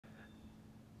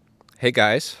Hey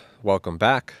guys, welcome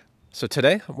back. So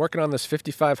today I'm working on this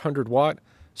 5500 watt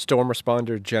storm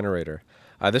responder generator.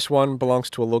 This one belongs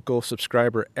to a local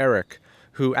subscriber, Eric,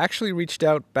 who actually reached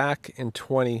out back in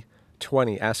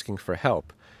 2020 asking for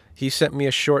help. He sent me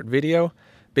a short video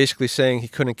basically saying he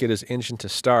couldn't get his engine to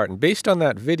start, and based on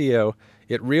that video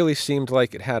it really seemed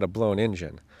like it had a blown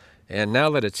engine. And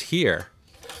now that it's here,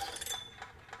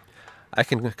 I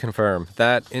can confirm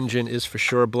that engine is for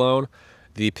sure blown.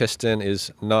 The piston is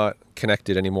not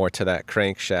connected anymore to that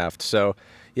crankshaft. So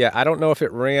yeah, I don't know if it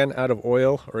ran out of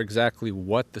oil or exactly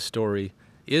what the story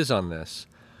is on this.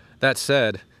 That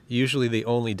said, usually they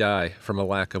only die from a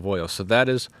lack of oil. So that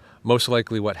is most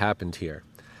likely what happened here.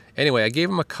 Anyway, I gave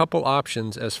him a couple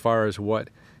options as far as what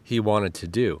he wanted to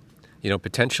do. You know,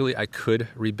 potentially I could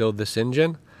rebuild this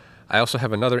engine. I also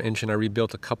have another engine I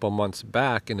rebuilt a couple months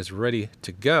back and is ready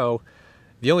to go.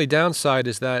 The only downside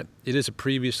is that it is a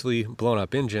previously blown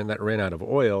up engine that ran out of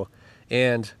oil,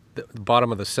 and the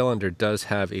bottom of the cylinder does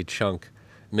have a chunk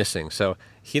missing. So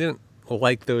he didn't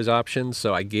like those options,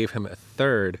 so I gave him a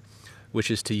third, which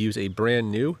is to use a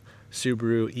brand new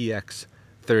Subaru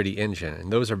EX30 engine.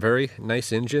 And those are very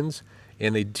nice engines,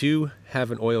 and they do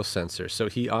have an oil sensor, so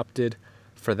he opted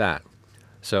for that.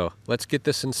 So let's get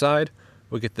this inside.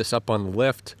 We'll get this up on the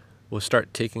lift. We'll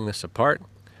start taking this apart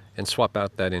and swap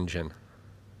out that engine.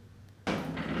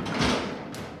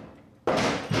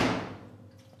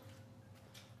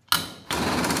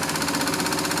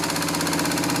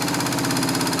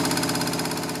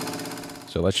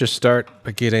 So let's just start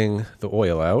by getting the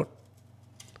oil out.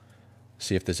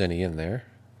 See if there's any in there.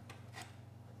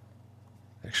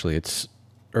 Actually, it's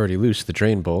already loose, the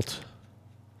drain bolt.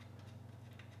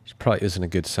 Which probably isn't a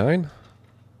good sign.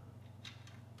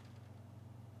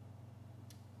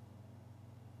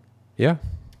 Yeah,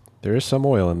 there is some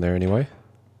oil in there anyway.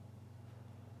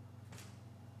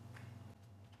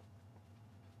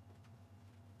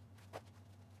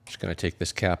 Just gonna take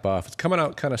this cap off. It's coming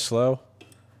out kind of slow.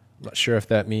 I'm not sure if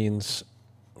that means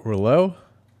we're low.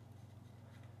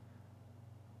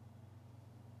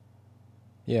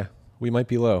 Yeah, we might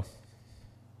be low.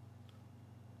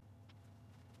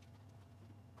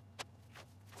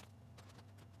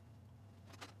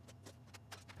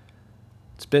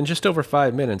 It's been just over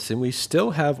 5 minutes and we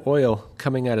still have oil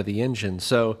coming out of the engine.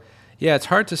 So yeah, it's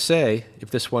hard to say if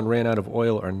this one ran out of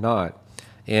oil or not.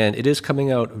 And it is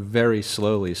coming out very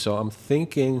slowly. So I'm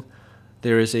thinking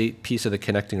there is a piece of the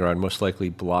connecting rod most likely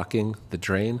blocking the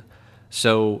drain.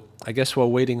 So I guess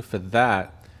while waiting for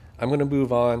that, I'm going to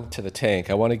move on to the tank.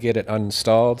 I want to get it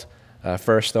uninstalled.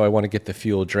 First, though, I want to get the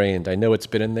fuel drained. I know it's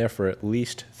been in there for at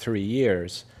least 3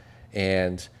 years.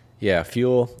 And yeah,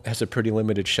 fuel has a pretty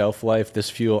limited shelf life. This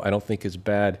fuel I don't think is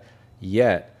bad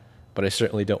yet, but I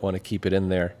certainly don't want to keep it in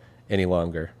there any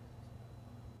longer.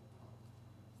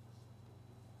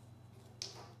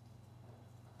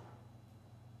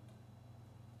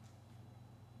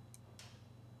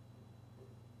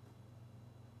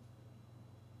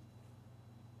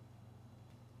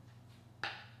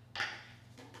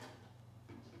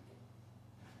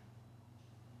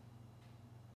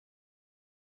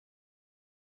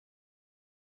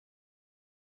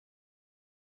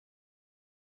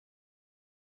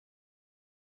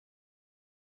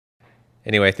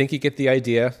 Anyway, I think you get the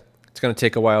idea. It's going to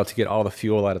take a while to get all the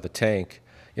fuel out of the tank.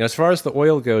 You know, as far as the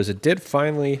oil goes, it did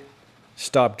finally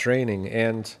stop draining.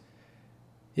 And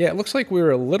yeah, it looks like we were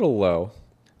a little low,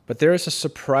 but there is a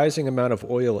surprising amount of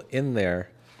oil in there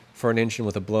for an engine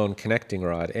with a blown connecting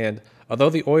rod. And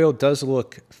although the oil does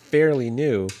look fairly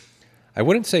new, I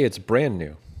wouldn't say it's brand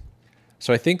new.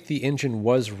 So I think the engine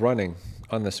was running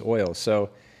on this oil.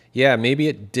 So yeah, maybe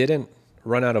it didn't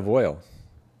run out of oil.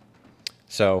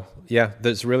 So yeah,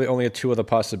 there's really only two other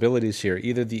possibilities here.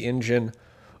 Either the engine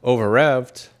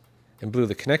over-revved and blew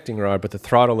the connecting rod, but the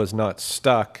throttle is not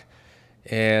stuck.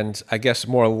 And I guess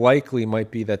more likely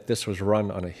might be that this was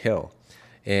run on a hill.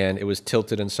 And it was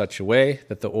tilted in such a way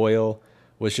that the oil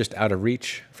was just out of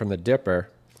reach from the dipper,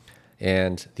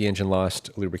 and the engine lost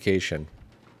lubrication.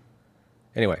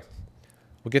 Anyway,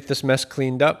 we'll get this mess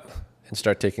cleaned up and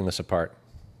start taking this apart.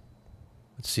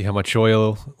 Let's see how much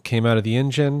oil came out of the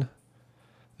engine.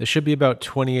 There should be about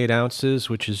 28 ounces,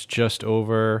 which is just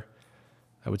over,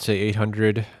 I would say,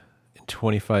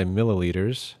 825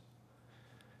 milliliters.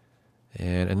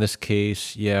 And in this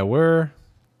case, yeah, we're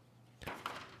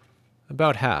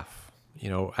about half. You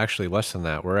know, actually less than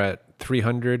that. We're at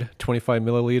 325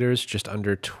 milliliters, just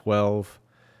under 12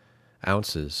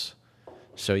 ounces.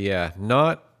 So yeah,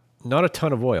 not a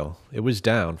ton of oil. It was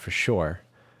down for sure.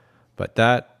 But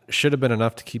that should have been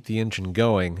enough to keep the engine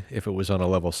going if it was on a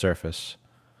level surface.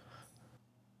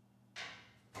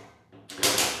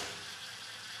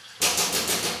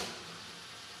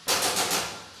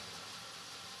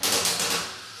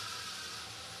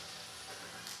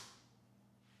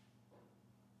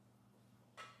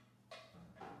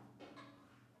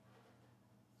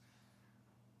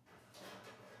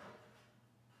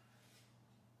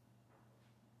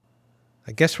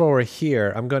 I guess while we're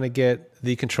here, I'm going to get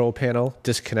the control panel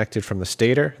disconnected from the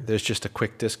stator. There's just a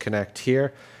quick disconnect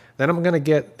here. Then I'm going to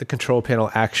get the control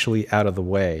panel actually out of the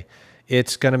way.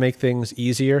 It's going to make things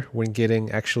easier when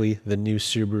getting actually the new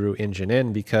Subaru engine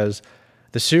in, because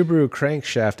the Subaru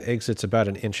crankshaft exits about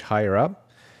an inch higher up,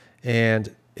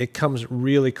 and it comes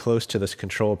really close to this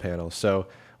control panel. So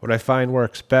what I find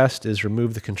works best is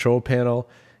remove the control panel,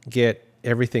 get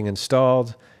everything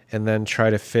installed, and then try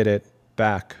to fit it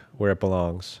back where it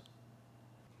belongs.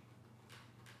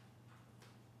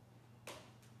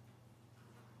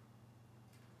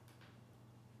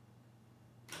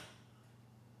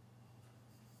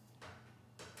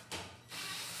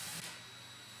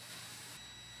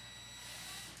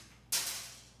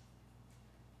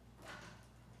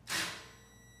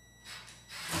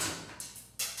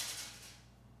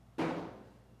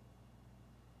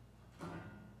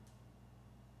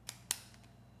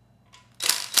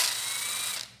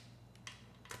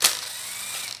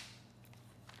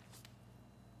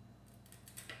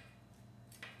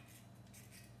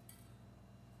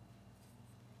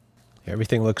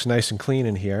 Everything looks nice and clean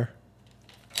in here.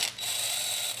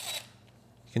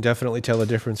 You can definitely tell the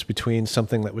difference between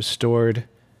something that was stored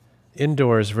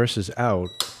indoors versus out.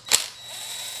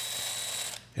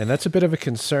 And that's a bit of a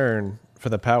concern for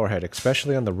the power head,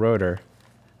 especially on the rotor.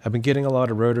 I've been getting a lot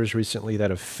of rotors recently that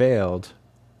have failed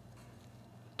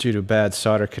due to bad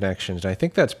solder connections. And I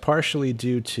think that's partially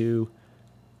due to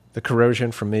the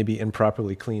corrosion from maybe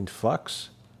improperly cleaned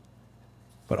flux,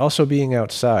 but also being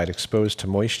outside, exposed to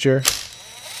moisture,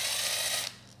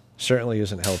 certainly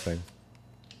isn't helping.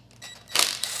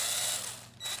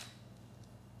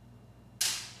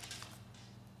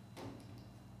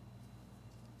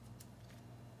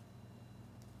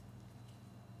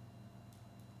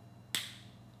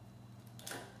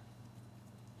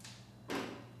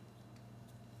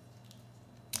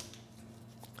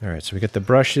 All right, so we get the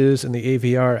brushes and the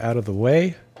AVR out of the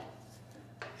way.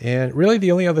 And really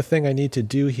the only other thing I need to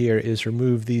do here is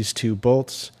remove these two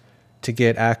bolts to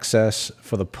get access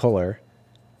for the puller,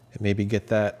 and maybe get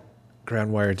that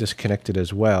ground wire disconnected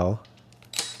as well.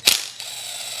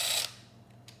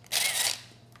 At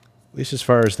least as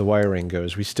far as the wiring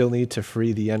goes. We still need to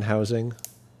free the end housing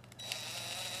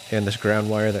and this ground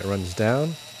wire that runs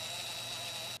down.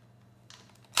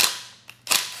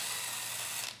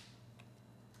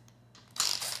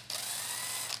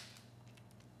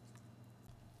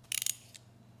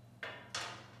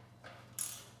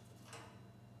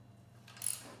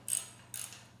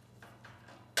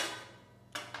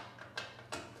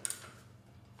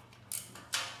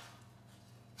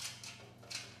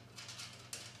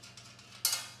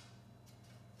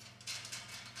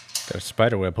 Got a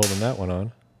spider web holding that one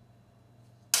on.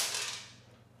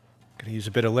 Gonna use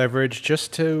a bit of leverage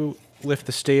just to lift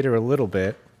the stator a little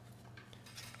bit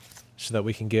so that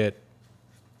we can get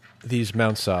these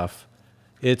mounts off.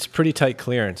 It's pretty tight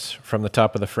clearance from the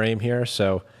top of the frame here,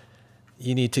 so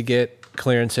you need to get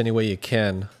clearance any way you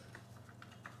can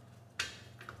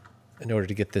in order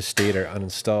to get this stator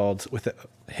uninstalled with it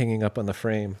hanging up on the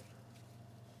frame.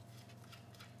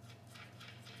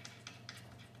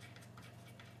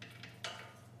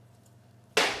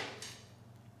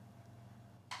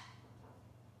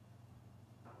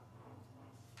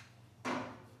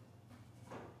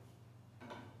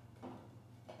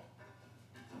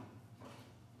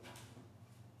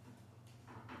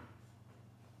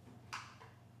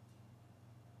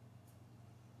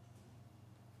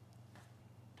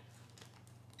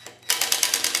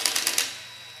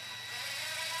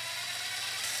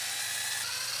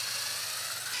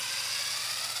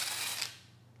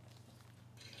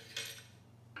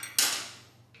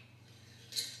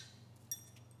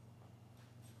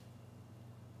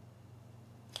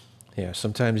 Yeah,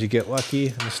 sometimes you get lucky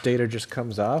and the stator just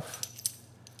comes off.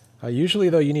 Usually,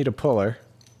 though, you need a puller.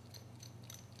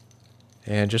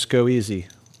 And just go easy.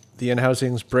 The end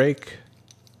housings break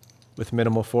with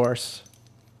minimal force.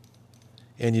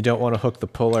 And you don't want to hook the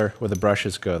puller where the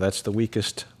brushes go. That's the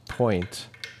weakest point.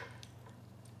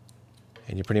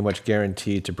 And you're pretty much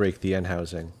guaranteed to break the end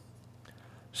housing.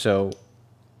 So,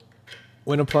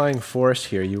 when applying force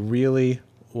here, you really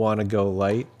want to go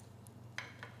light.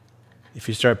 If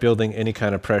you start building any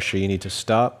kind of pressure, you need to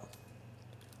stop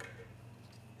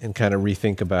and kind of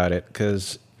rethink about it,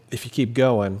 because if you keep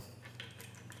going,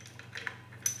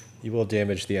 you will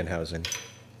damage the end housing.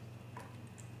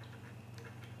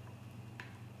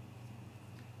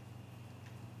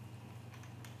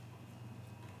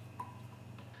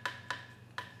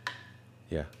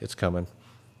 Yeah, it's coming.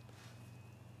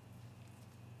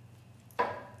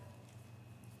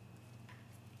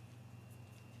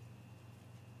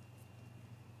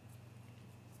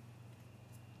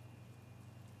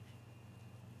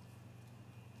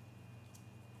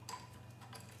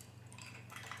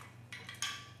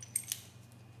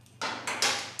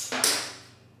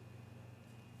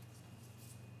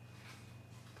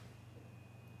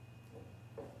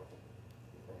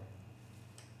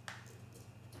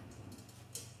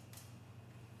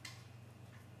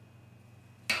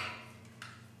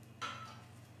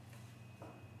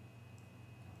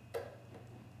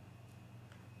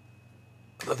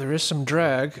 So there is some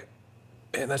drag,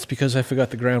 and that's because I forgot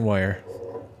the ground wire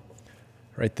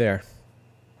right there.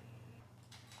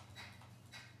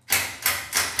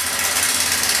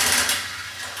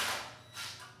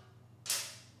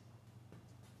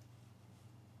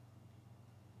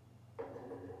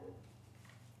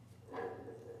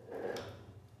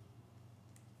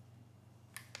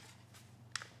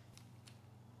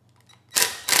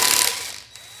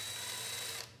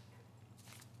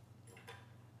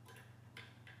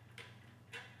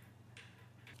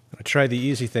 I try the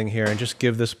easy thing here and just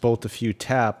give this bolt a few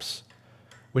taps,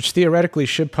 which theoretically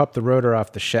should pop the rotor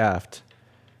off the shaft.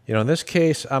 You know, in this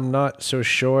case, I'm not so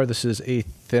sure. This is a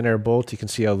thinner bolt. You can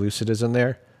see how loose it is in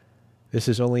there. This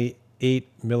is only 8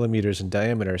 millimeters in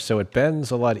diameter, so it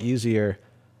bends a lot easier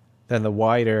than the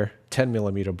wider 10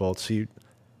 millimeter bolt. So you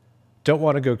don't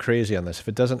want to go crazy on this. If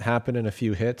it doesn't happen in a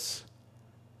few hits,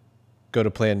 go to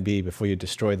plan B before you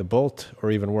destroy the bolt, or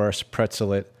even worse,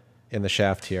 pretzel it in the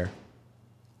shaft here.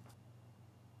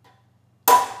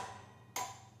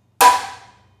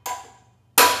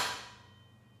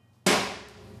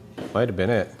 Might have been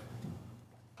it.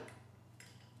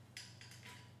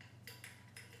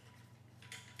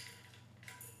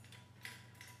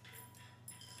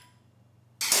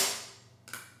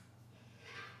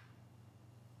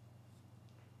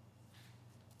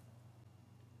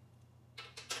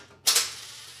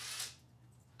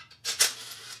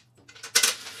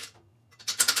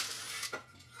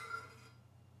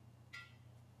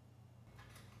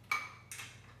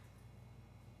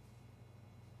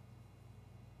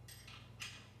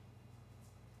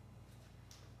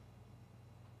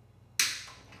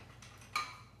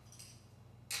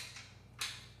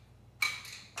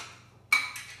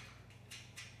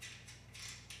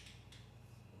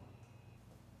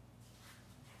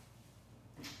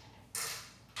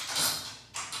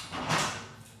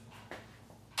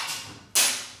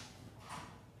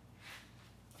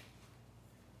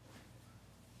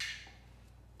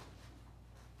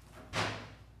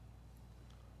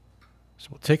 So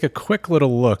we'll take a quick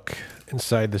little look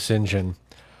inside this engine.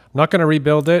 I'm not going to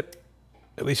rebuild it,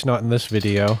 at least not in this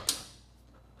video.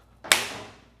 But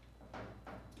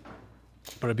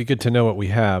it'd be good to know what we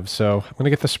have. So I'm going to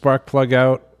get the spark plug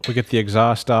out, we'll get the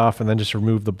exhaust off, and then just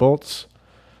remove the bolts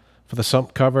for the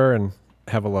sump cover and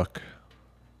have a look.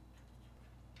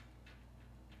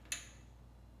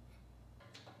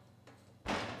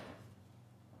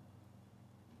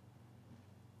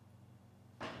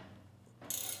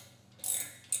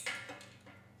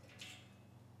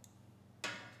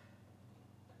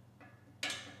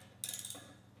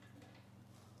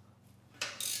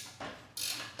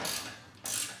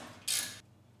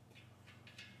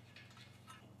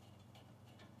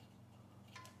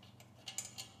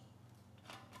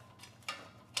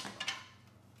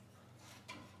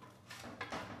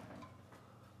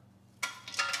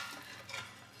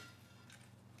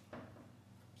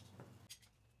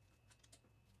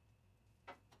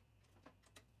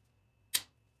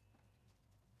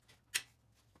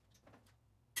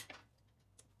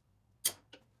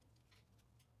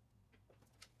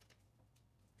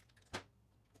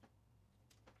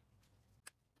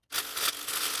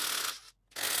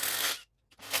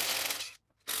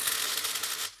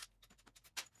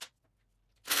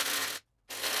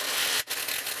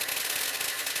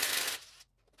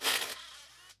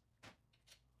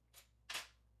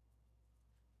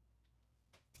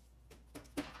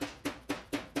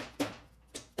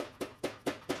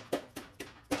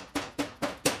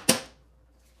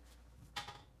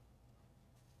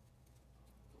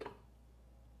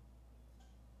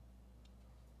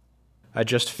 I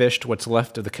just fished what's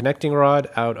left of the connecting rod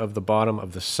out of the bottom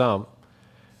of the sump.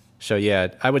 So yeah,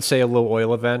 I would say a low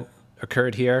oil event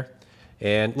occurred here.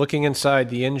 And looking inside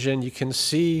the engine, you can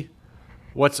see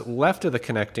what's left of the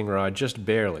connecting rod just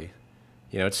barely.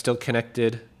 You know, it's still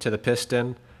connected to the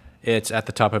piston. It's at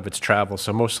the top of its travel,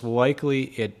 so most likely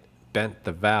it bent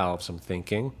the valves, I'm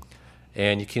thinking.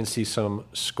 And you can see some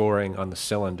scoring on the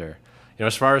cylinder. You know,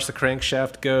 as far as the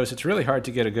crankshaft goes, it's really hard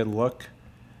to get a good look.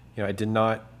 You know, I did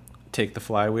not take the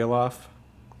flywheel off,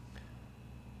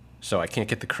 so I can't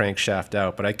get the crankshaft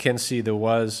out, but I can see there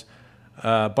was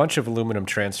a bunch of aluminum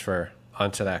transfer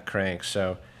onto that crank.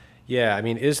 So yeah, I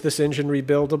mean, is this engine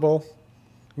rebuildable?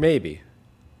 Maybe,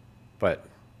 but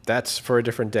that's for a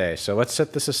different day. So let's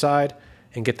set this aside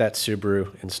and get that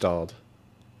Subaru installed.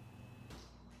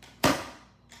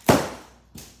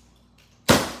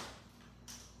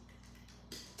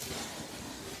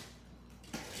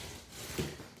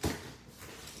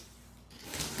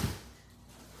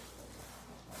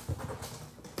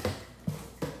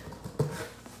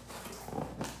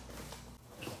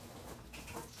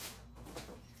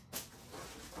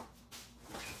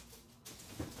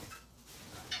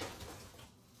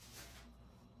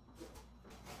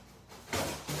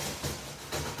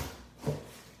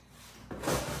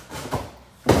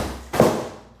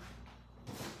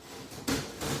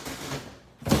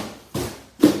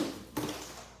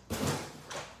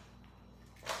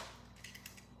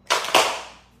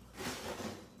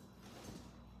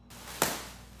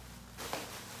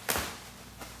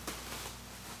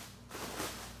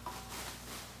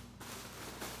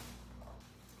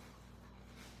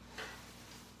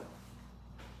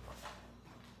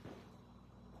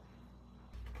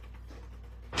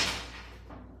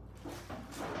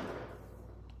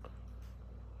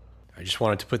 I just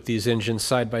wanted to put these engines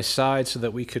side by side so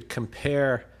that we could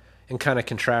compare and kind of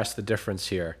contrast the difference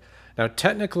here. Now,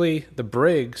 technically, the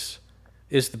Briggs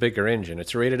is the bigger engine.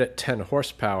 It's rated at 10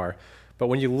 horsepower, but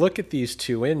when you look at these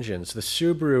two engines, the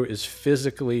Subaru is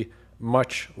physically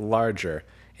much larger.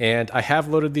 And I have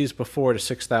loaded these before to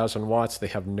 6,000 watts. They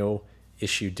have no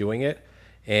issue doing it.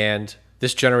 And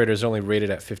this generator is only rated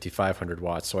at 5,500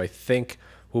 watts, so I think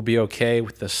we'll be okay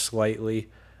with the slightly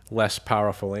less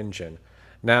powerful engine.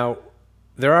 Now,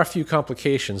 there are a few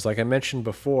complications. Like I mentioned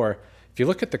before, if you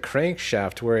look at the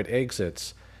crankshaft where it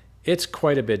exits, it's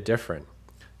quite a bit different.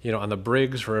 You know, on the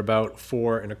Briggs, we're about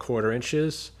 4¼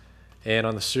 inches, and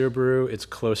on the Subaru, it's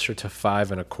closer to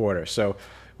 5¼ inches. So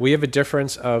we have a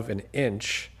difference of 1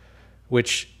 inch,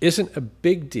 which isn't a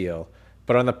big deal,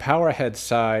 but on the powerhead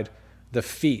side, the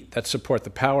feet that support the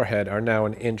powerhead are now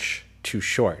 1 inch too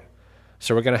short.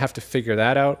 So we're going to have to figure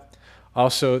that out.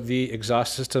 Also, the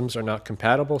exhaust systems are not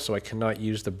compatible, so I cannot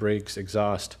use the Briggs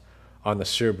exhaust on the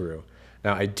Subaru.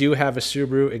 Now, I do have a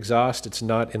Subaru exhaust. It's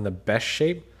not in the best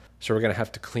shape, so we're going to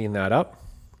have to clean that up.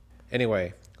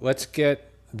 Anyway, let's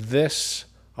get this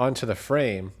onto the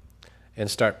frame and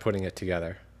start putting it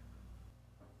together.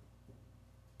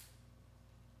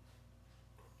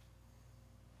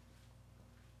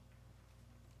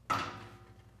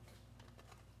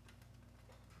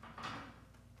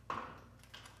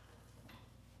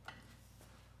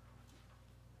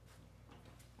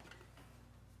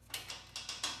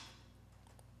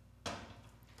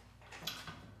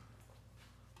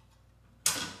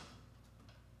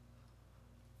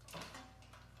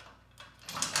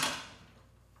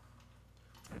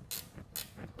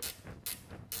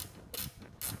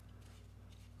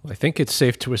 I think it's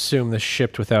safe to assume this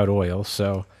shipped without oil,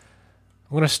 so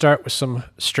I'm going to start with some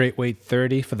straight weight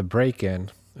 30 for the break-in,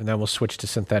 and then we'll switch to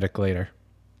synthetic later.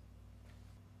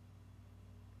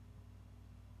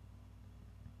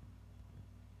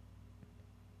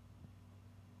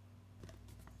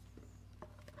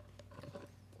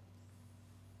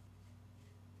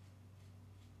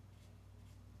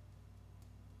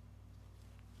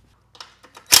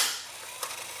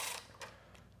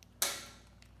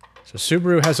 So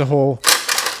Subaru has a whole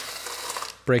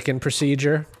break-in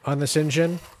procedure on this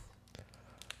engine,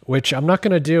 which I'm not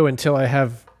going to do until I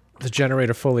have the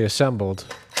generator fully assembled.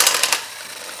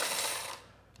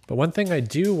 But one thing I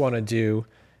do want to do,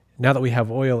 now that we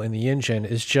have oil in the engine,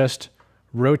 is just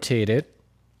rotate it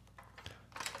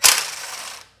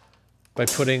by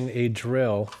putting a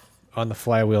drill on the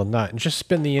flywheel nut and just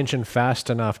spin the engine fast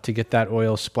enough to get that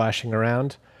oil splashing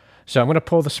around. So I'm going to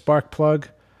pull the spark plug,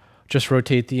 just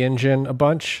rotate the engine a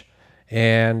bunch,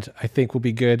 and I think we'll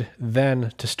be good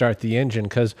then to start the engine,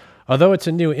 because although it's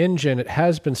a new engine, it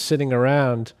has been sitting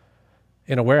around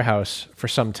in a warehouse for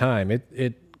some time.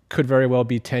 It could very well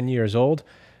be 10 years old,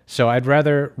 so I'd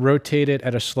rather rotate it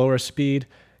at a slower speed,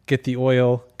 get the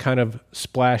oil kind of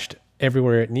splashed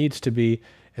everywhere it needs to be,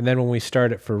 and then when we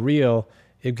start it for real,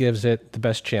 it gives it the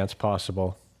best chance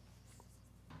possible.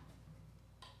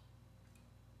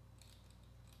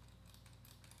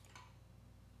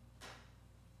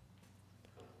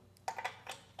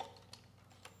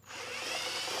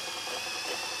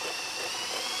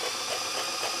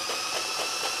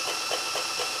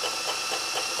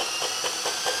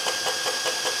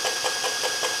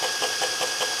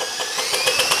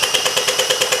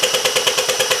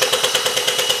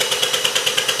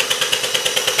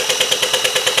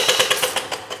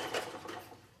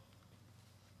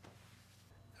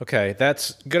 Okay,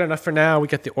 that's good enough for now. We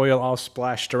get the oil all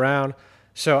splashed around.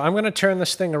 So I'm going to turn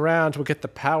this thing around. We'll get the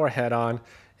power head on.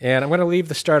 And I'm going to leave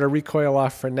the starter recoil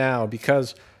off for now,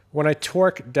 because when I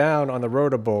torque down on the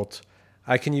rotor bolt,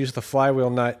 I can use the flywheel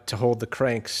nut to hold the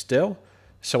crank still,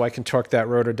 so I can torque that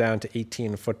rotor down to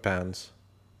 18 foot-pounds.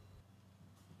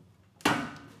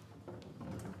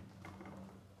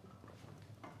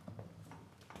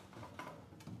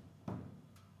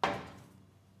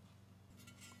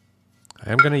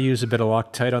 I'm going to use a bit of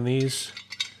Loctite on these.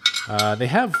 They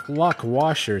have lock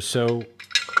washers, so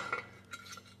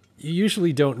you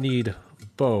usually don't need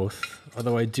both,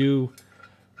 although I do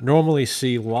normally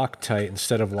see Loctite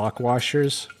instead of lock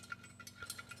washers.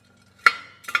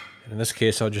 In this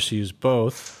case, I'll just use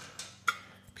both,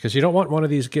 because you don't want one of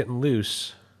these getting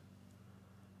loose.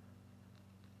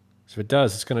 So if it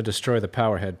does, it's going to destroy the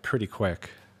power head pretty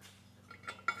quick.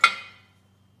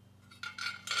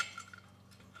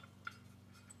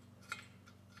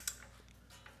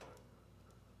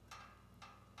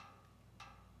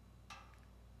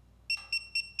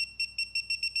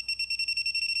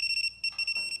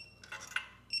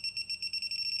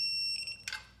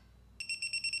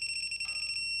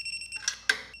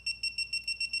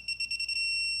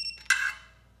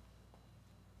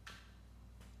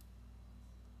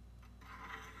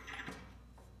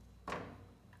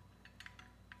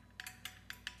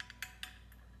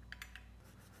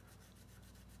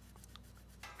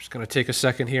 Going to take a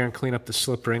second here and clean up the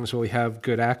slip rings while we have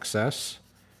good access.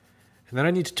 And then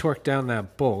I need to torque down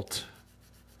that bolt.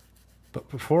 But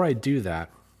before I do that,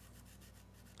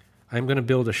 I'm going to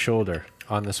build a shoulder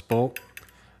on this bolt.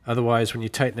 Otherwise, when you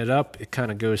tighten it up, it kind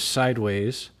of goes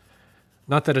sideways.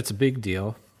 Not that it's a big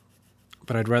deal,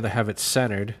 but I'd rather have it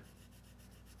centered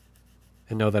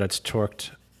and know that it's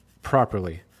torqued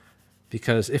properly.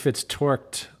 Because if it's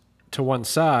torqued to one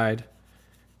side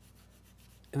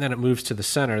and then it moves to the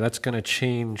center, that's going to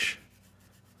change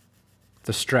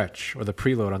the stretch or the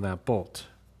preload on that bolt.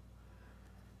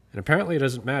 And apparently it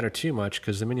doesn't matter too much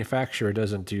because the manufacturer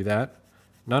doesn't do that.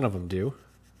 None of them do.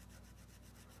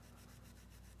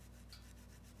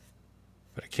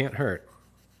 But it can't hurt.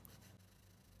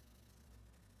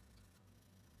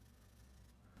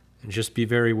 And just be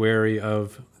very wary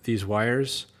of these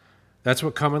wires. That's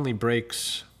what commonly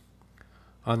breaks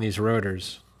on these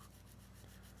rotors.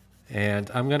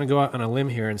 And I'm going to go out on a limb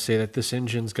here and say that this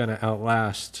engine's going to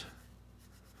outlast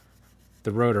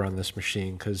the rotor on this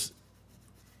machine, because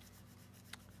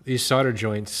these solder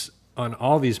joints on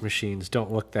all these machines don't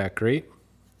look that great.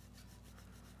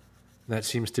 And that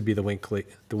seems to be the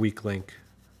weak link.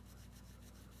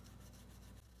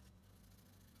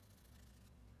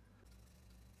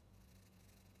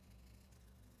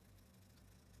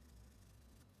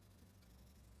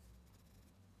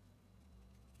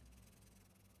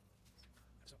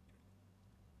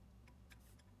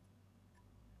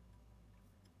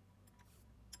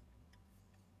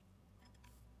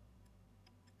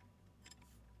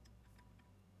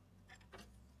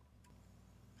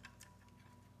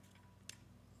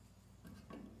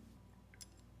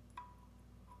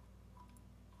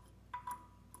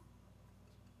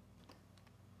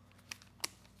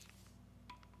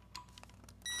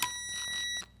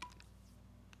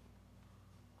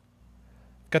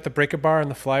 Got the breaker bar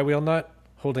and the flywheel nut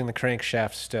holding the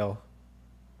crankshaft still.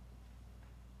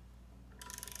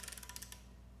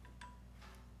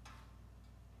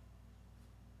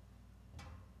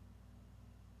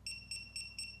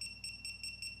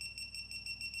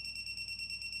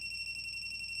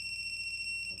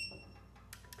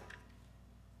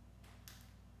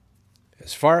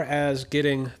 As far as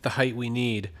getting the height we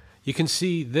need, you can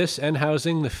see this end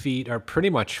housing, the feet are pretty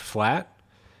much flat.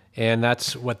 And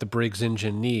that's what the Briggs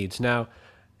engine needs. Now,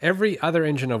 every other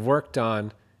engine I've worked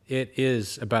on, it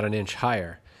is about an inch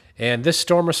higher. And this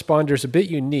storm responder is a bit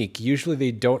unique. Usually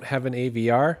they don't have an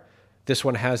AVR. This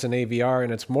one has an AVR,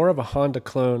 and it's more of a Honda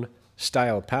clone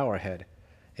style power head.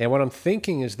 And what I'm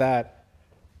thinking is that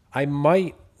I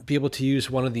might be able to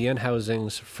use one of the end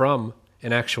housings from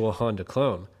an actual Honda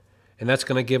clone. And that's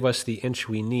going to give us the inch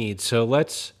we need. So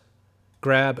let's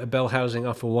grab a bell housing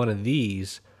off of one of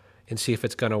these and see if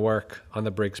it's going to work on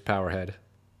the Briggs powerhead.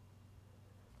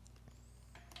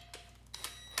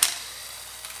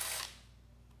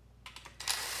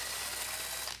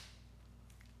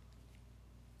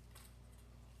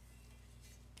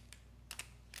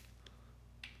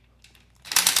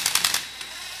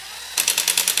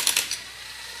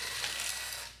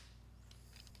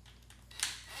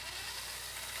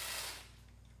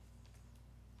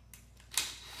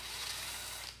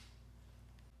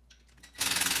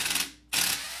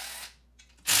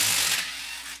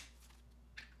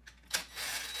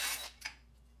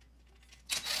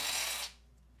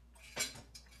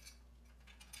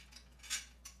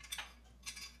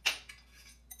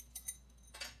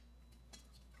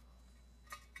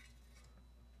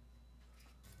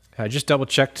 I just double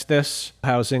checked this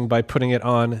housing by putting it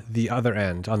on the other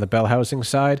end, on the bell housing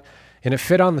side, and it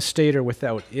fit on the stator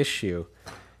without issue.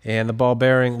 And the ball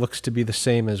bearing looks to be the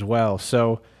same as well.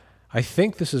 So I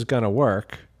think this is going to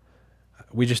work.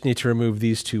 We just need to remove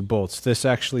these two bolts. This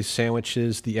actually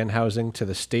sandwiches the end housing to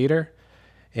the stator,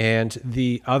 and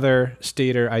the other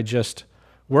stator I just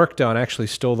worked on actually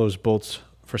stole those bolts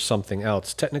for something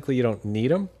else. Technically you don't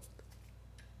need them,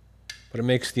 but it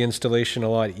makes the installation a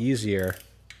lot easier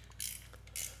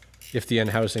if the end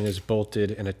housing is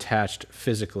bolted and attached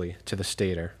physically to the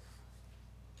stator.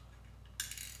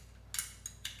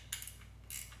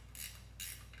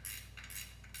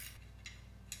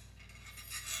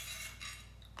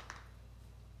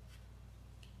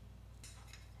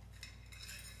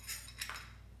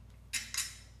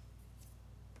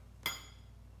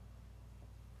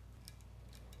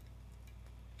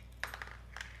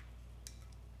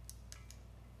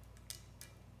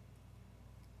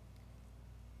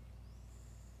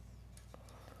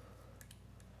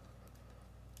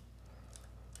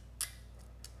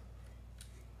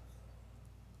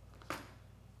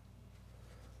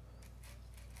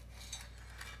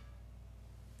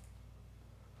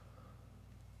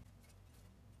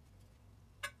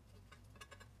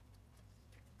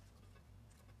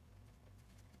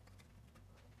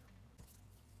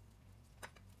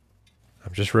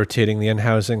 I'm just rotating the end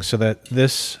housing so that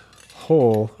this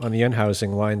hole on the end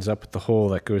housing lines up with the hole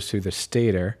that goes through the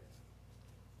stator.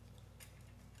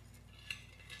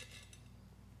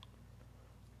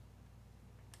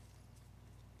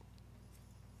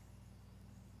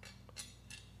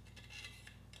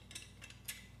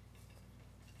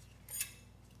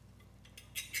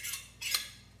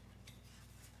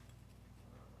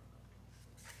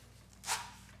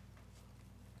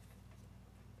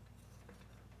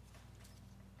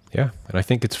 Yeah, and I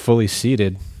think it's fully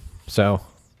seated, so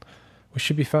we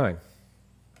should be fine.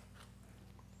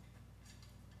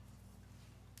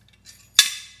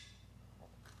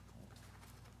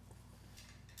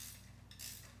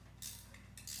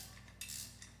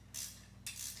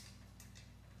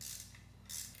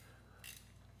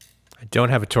 I don't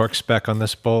have a torque spec on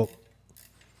this bolt,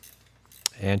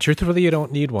 and truthfully, you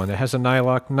don't need one. It has a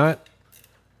nylock nut.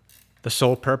 The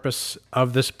sole purpose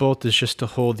of this bolt is just to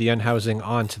hold the end housing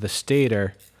onto the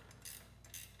stator.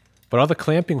 But all the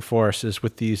clamping force is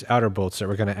with these outer bolts that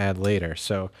we're going to add later.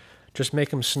 So just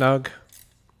make them snug,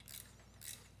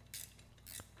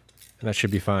 and that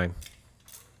should be fine.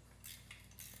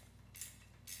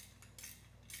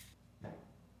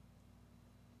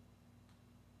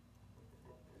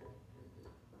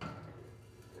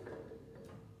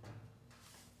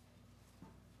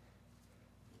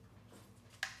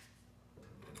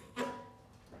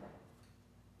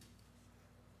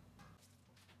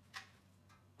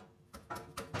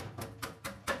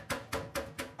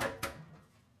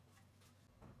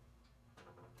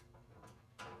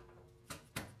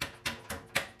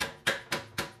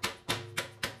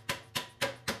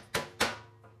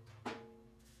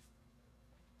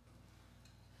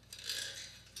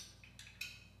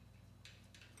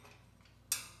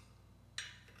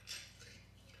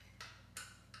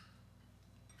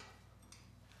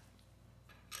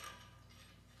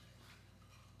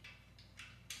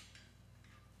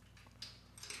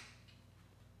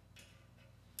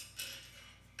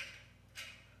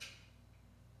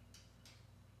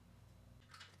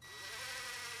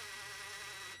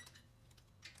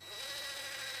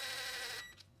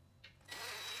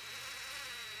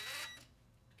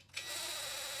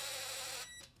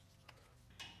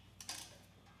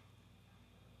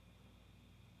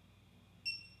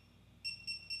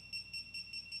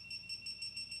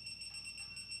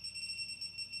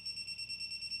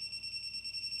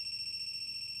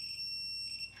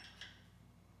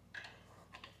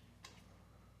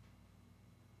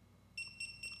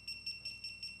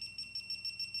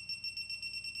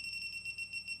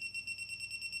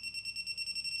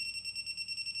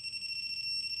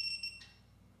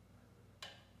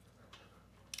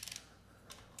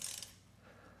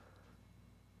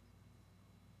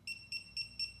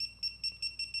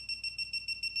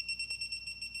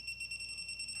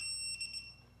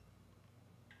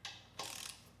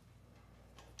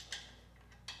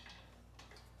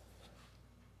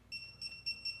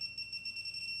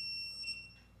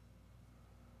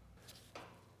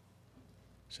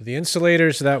 So the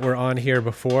insulators that were on here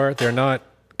before, they're not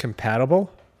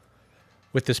compatible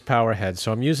with this power head.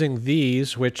 So I'm using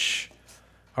these, which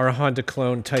are a Honda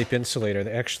clone type insulator.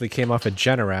 They actually came off a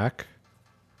Generac.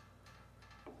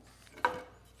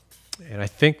 And I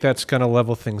think that's going to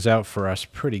level things out for us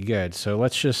pretty good. So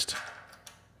let's just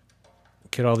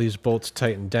get all these bolts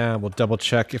tightened down. We'll double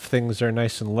check if things are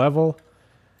nice and level.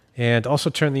 And also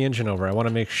turn the engine over. I want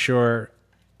to make sure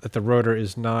that the rotor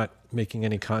is not making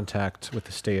any contact with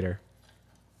the stator.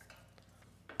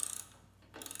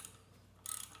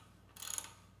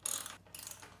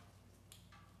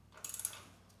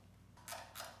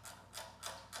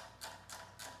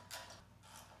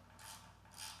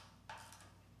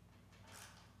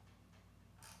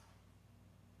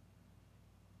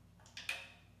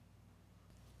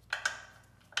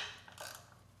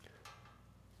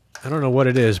 I don't know what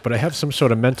it is, but I have some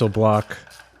sort of mental block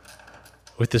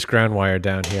with this ground wire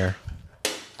down here.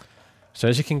 So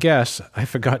as you can guess, I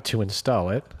forgot to install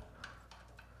it.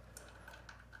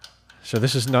 So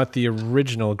this is not the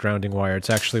original grounding wire.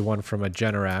 It's actually one from a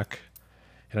Generac.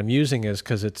 And I'm using it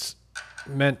because it's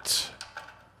meant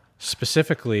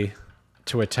specifically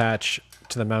to attach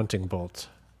to the mounting bolt,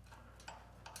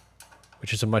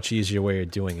 which is a much easier way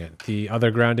of doing it. The other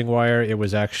grounding wire, it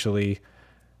was actually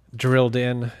drilled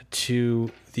in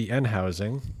to the end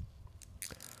housing.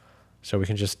 So we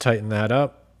can just tighten that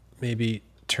up, maybe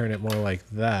turn it more like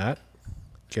that,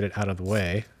 get it out of the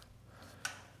way,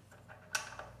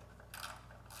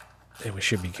 and we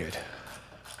should be good.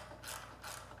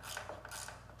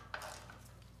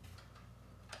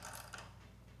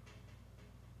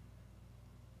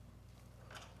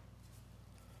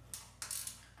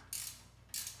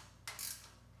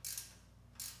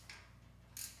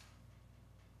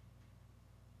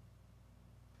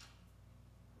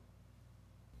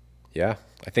 Yeah,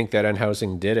 I think that end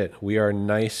housing did it. We are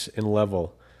nice and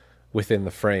level within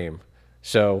the frame.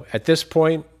 So at this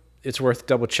point, it's worth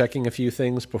double checking a few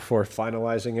things before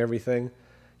finalizing everything.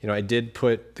 You know, I did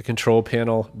put the control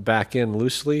panel back in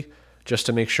loosely just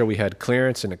to make sure we had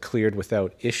clearance and it cleared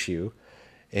without issue.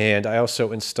 And I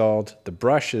also installed the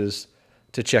brushes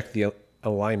to check the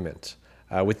alignment.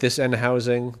 With this end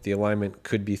housing, the alignment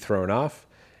could be thrown off,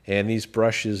 and these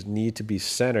brushes need to be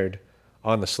centered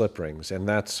on the slip rings, and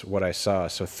that's what I saw.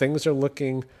 So things are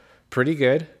looking pretty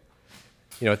good.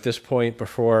 You know, at this point,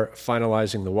 before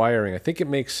finalizing the wiring, I think it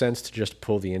makes sense to just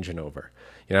pull the engine over.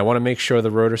 You know, I want to make sure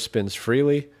the rotor spins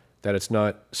freely, that it's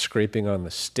not scraping on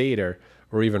the stator,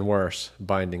 or even worse,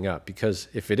 binding up. Because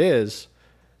if it is,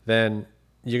 then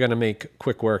you're going to make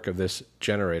quick work of this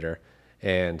generator,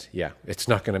 and yeah, it's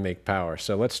not going to make power.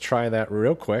 So let's try that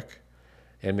real quick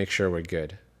and make sure we're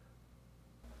good.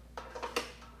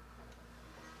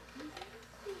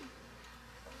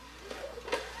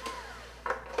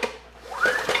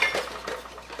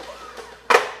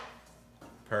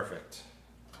 Perfect.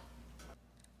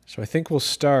 So I think we'll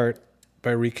start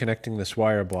by reconnecting this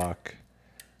wire block.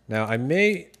 Now I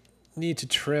may need to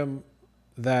trim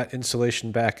that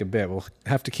insulation back a bit. We'll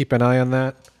have to keep an eye on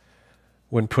that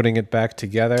when putting it back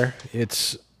together.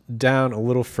 It's down a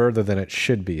little further than it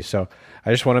should be. So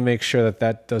I just want to make sure that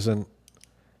that doesn't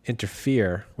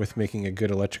interfere with making a good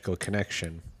electrical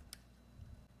connection.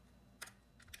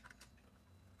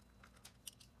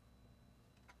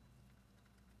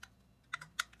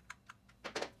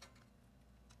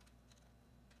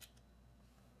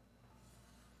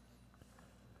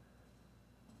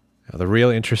 Now, the real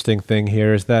interesting thing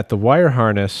here is that the wire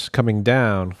harness coming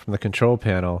down from the control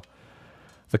panel,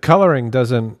 the coloring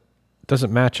doesn't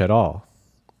match at all.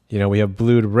 You know, we have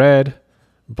blue to red,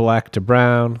 black to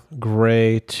brown,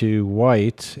 gray to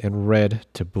white, and red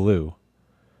to blue.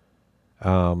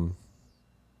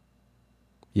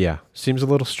 Yeah, seems a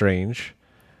little strange.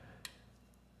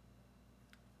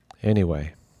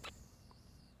 Anyway.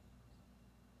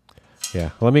 Yeah,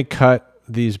 let me cut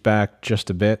these back just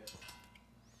a bit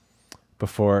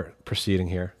before proceeding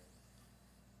here.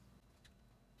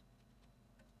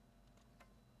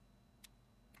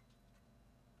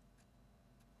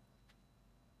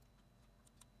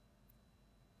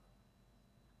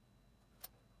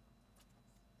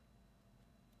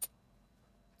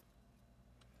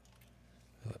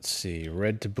 Let's see,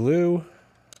 red to blue.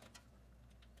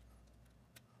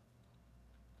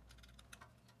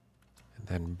 And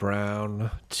then brown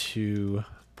to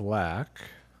black.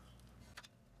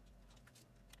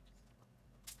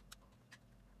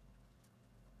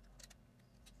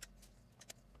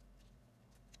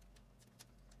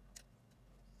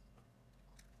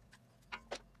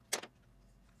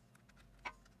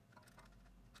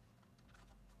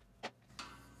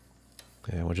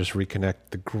 And we'll just reconnect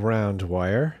the ground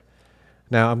wire.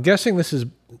 Now, I'm guessing this is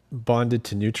bonded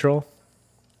to neutral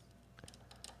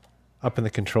up in the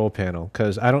control panel,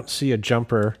 because I don't see a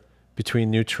jumper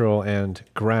between neutral and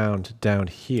ground down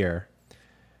here.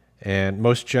 And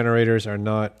most generators are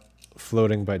not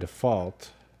floating by default.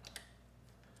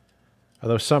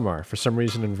 Although some are. For some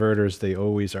reason, inverters, they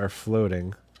always are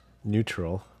floating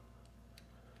neutral.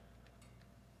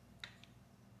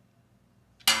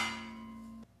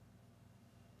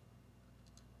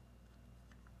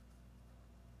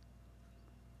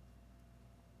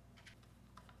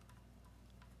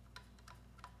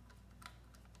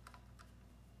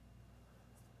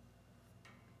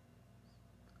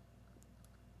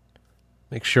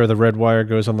 Make sure the red wire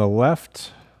goes on the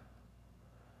left.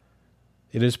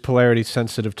 It is polarity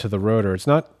sensitive to the rotor. It's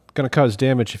not going to cause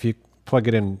damage if you plug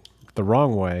it in the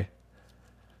wrong way,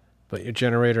 but your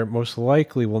generator most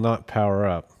likely will not power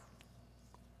up.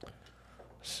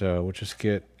 So we'll just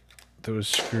get those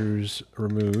screws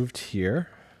removed here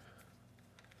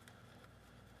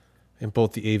and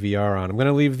bolt the AVR on. I'm going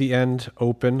to leave the end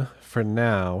open for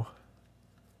now,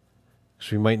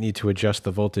 because we might need to adjust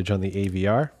the voltage on the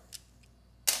AVR.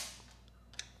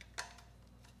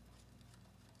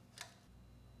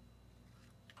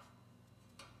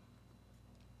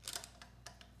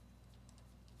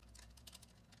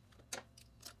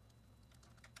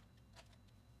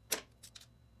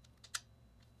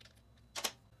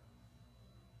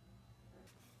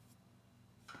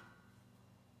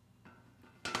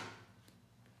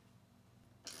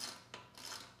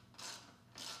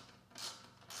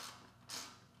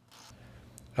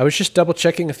 I was just double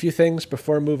checking a few things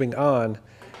before moving on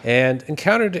and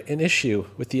encountered an issue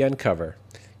with the end cover.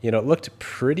 You know, it looked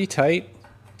pretty tight,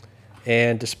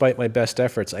 and despite my best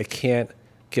efforts, I can't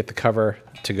get the cover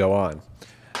to go on.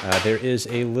 There is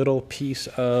a little piece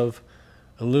of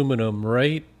aluminum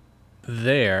right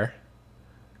there,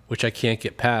 which I can't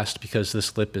get past because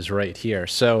this lip is right here.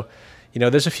 So,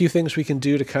 there's a few things we can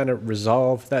do to kind of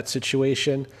resolve that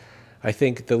situation. I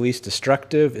think the least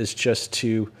destructive is just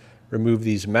to remove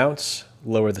these mounts,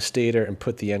 lower the stator, and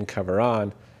put the end cover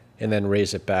on, and then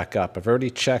raise it back up. I've already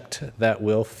checked that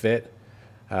will fit.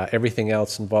 Everything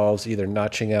else involves either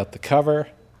notching out the cover,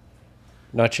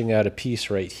 notching out a piece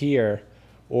right here,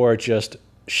 or just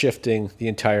shifting the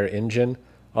entire engine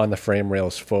on the frame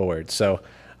rails forward. So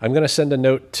I'm going to send a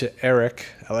note to Eric.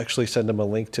 I'll actually send him a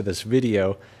link to this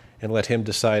video and let him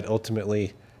decide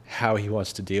ultimately how he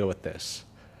wants to deal with this.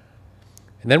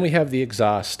 And then we have the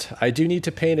exhaust. I do need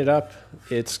to paint it up.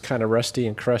 It's kind of rusty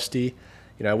and crusty.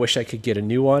 I wish I could get a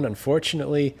new one.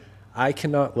 Unfortunately, I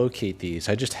cannot locate these.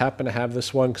 I just happen to have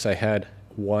this one because I had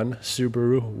one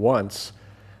Subaru once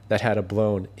that had a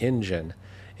blown engine.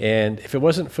 And if it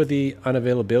wasn't for the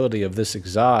unavailability of this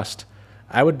exhaust,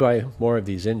 I would buy more of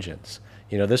these engines.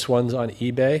 This one's on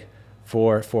eBay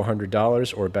for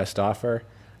 $400 or best offer.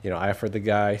 I offered the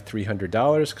guy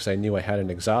 $300 because I knew I had an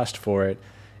exhaust for it,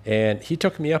 and he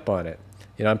took me up on it.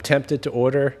 I'm tempted to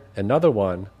order another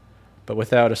one, but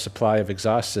without a supply of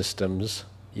exhaust systems,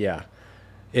 yeah,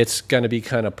 it's going to be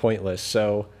kind of pointless.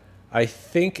 So I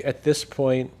think at this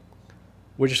point,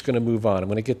 we're just going to move on. I'm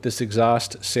going to get this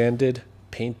exhaust sanded,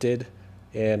 painted,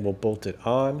 and we'll bolt it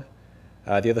on.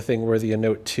 The other thing worthy of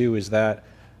note too is that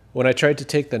when I tried to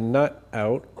take the nut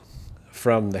out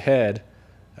from the head,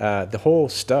 the whole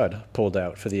stud pulled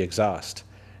out for the exhaust.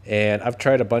 And I've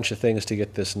tried a bunch of things to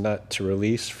get this nut to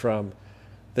release from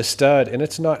the stud, and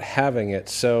it's not having it.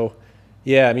 So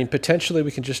yeah, potentially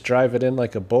we can just drive it in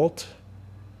like a bolt.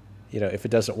 If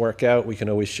it doesn't work out, we can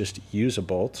always just use a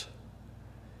bolt.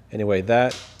 Anyway,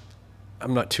 that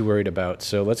I'm not too worried about.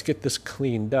 So let's get this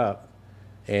cleaned up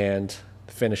and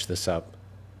finish this up.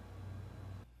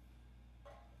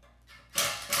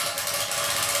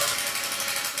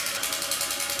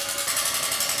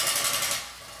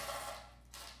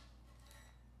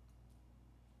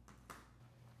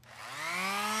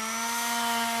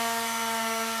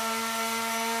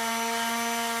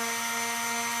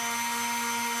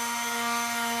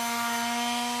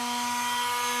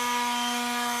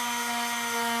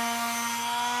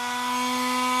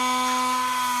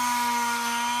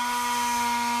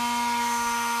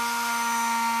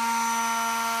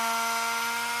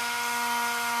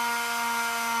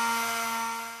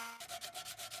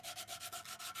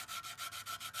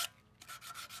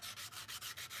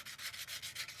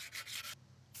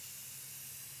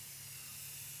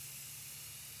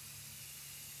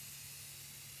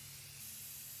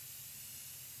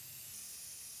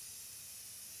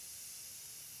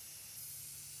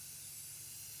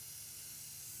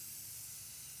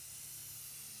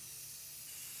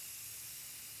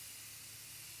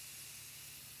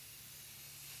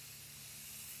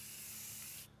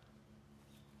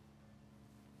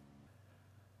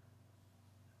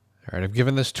 All right, I've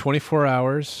given this 24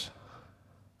 hours.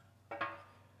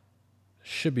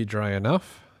 Should be dry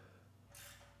enough.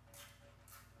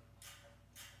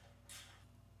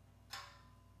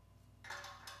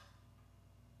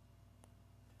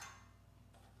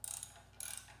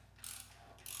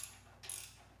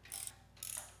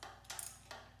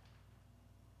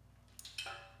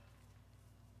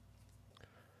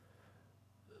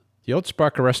 The old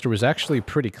spark arrestor was actually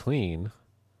pretty clean,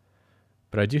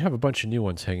 but I do have a bunch of new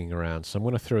ones hanging around, so I'm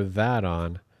going to throw that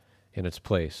on in its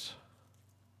place.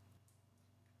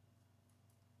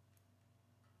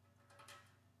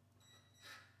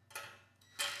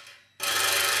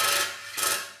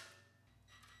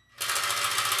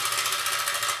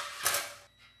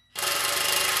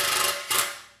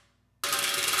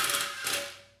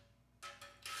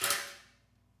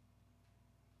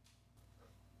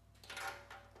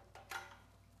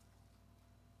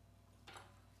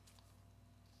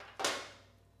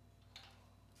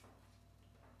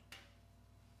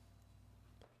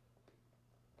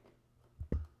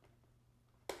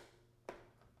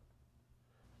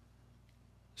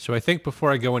 So I think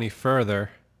before I go any further,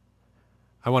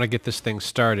 I want to get this thing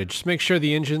started. Just make sure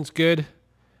the engine's good.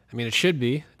 I mean, it should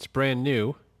be. It's brand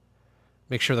new.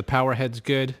 Make sure the power head's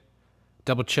good.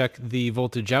 Double check the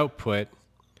voltage output.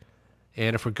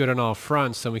 And if we're good on all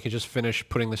fronts, then we can just finish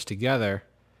putting this together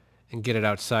and get it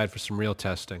outside for some real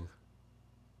testing.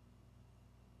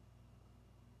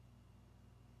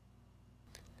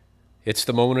 It's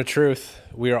the moment of truth.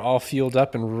 We are all fueled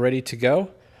up and ready to go.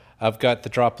 I've got the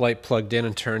drop light plugged in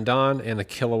and turned on, and the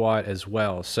kilowatt as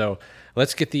well. So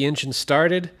let's get the engine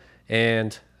started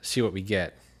and see what we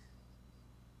get.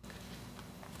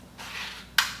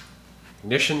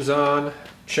 Ignition's on,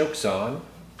 choke's on.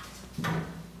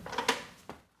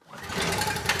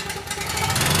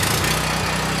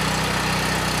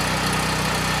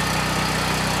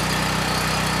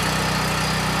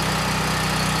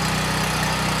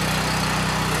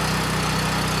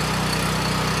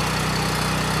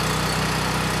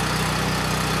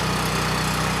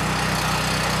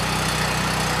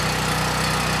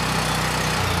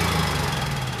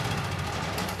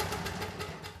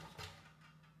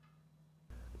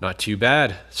 Not too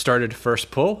bad. Started first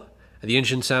pull. The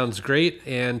engine sounds great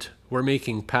and we're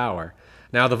making power.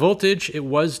 Now the voltage, it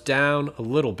was down a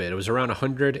little bit. It was around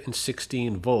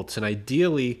 116 volts, and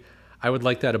ideally I would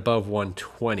like that above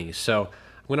 120. So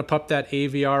I'm going to pop that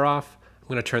AVR off. I'm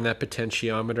going to turn that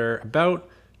potentiometer about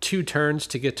 2 turns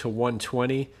to get to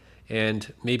 120,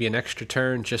 and maybe an extra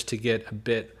turn just to get a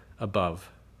bit above.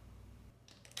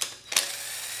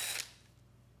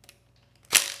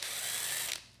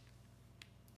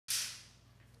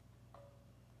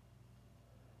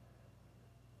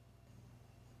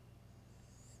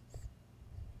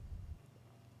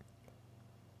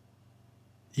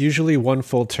 Usually 1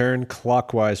 full turn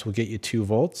clockwise will get you 2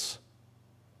 volts.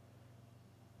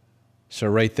 So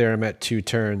right there I'm at 2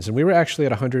 turns, and we were actually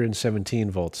at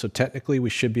 117 volts. So technically we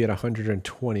should be at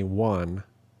 121. I'm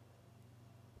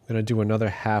going to do another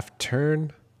half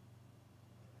turn,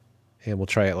 and we'll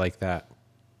try it like that.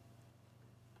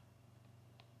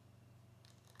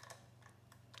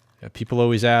 Yeah, people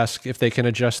always ask if they can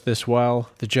adjust this while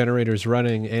the generator's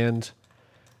running, and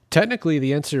technically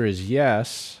the answer is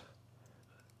yes.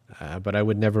 But I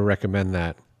would never recommend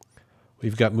that.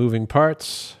 We've got moving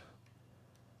parts,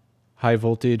 high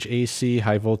voltage AC,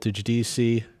 high voltage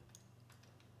DC,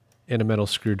 and a metal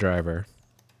screwdriver.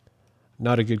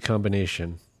 Not a good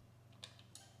combination.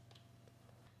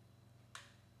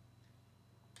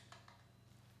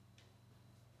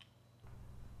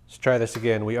 Let's try this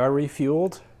again. We are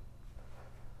refueled.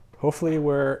 Hopefully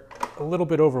we're a little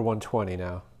bit over 120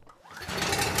 now.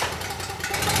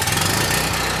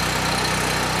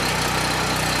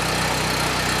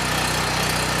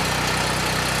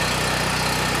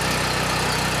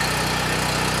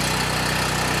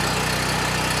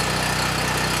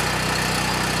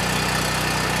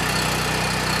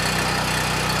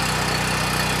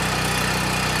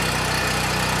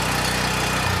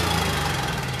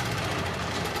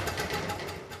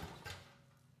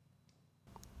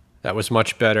 That was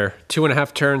much better.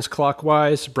 2.5 turns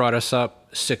clockwise brought us up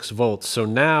 6 volts. So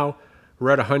now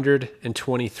we're at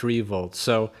 123 volts.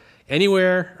 So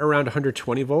anywhere around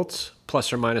 120 volts,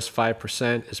 plus or minus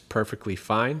 5% is perfectly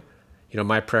fine. You know,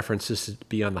 my preference is to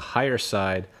be on the higher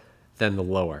side than the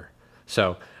lower.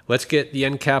 So let's get the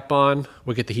end cap on.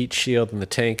 We'll get the heat shield and the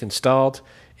tank installed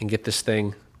and get this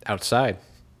thing outside.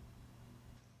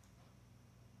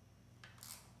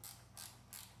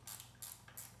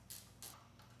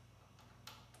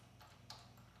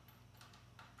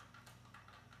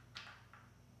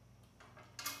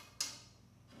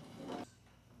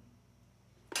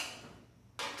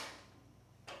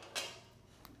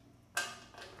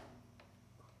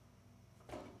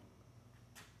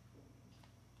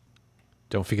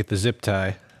 Don't forget the zip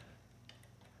tie.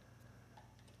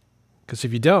 Because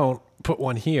if you don't put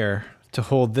one here to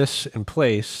hold this in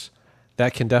place,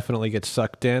 that can definitely get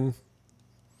sucked in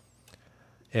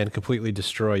and completely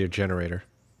destroy your generator.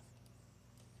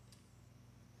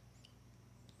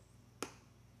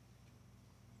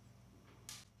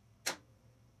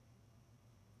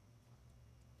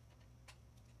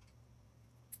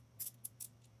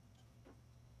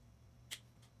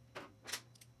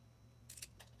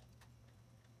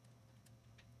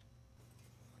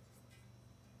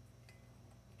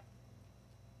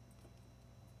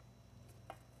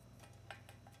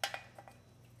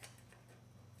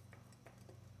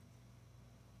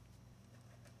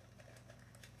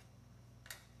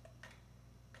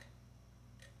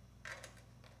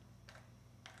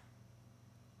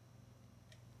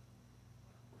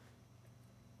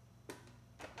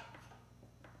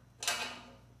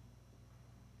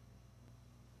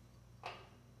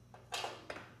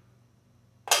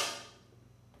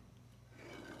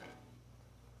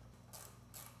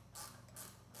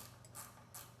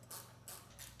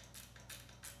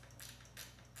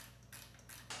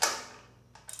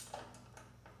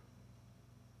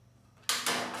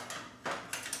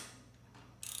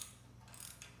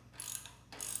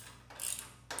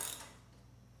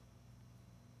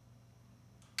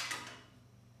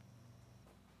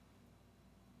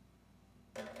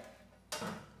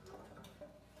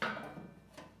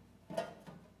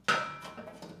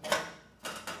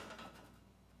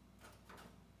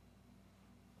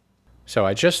 So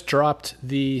I just dropped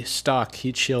the stock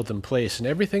heat shield in place and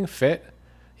everything fit.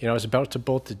 You know, I was about to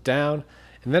bolt it down,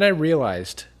 and then I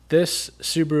realized this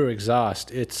Subaru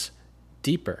exhaust, it's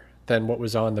deeper than what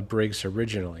was on the Briggs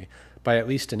originally by at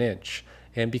least an inch.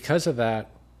 And because of that,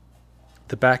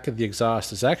 the back of the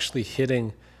exhaust is actually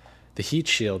hitting the heat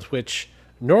shield, which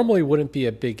normally wouldn't be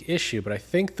a big issue, but I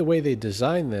think the way they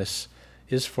designed this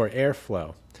is for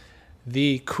airflow.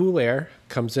 The cool air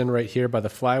comes in right here by the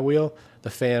flywheel. The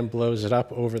fan blows it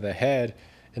up over the head,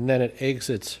 and then it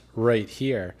exits right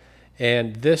here.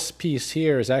 And this piece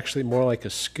here is actually more like a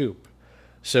scoop.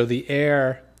 So the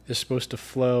air is supposed to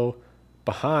flow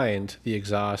behind the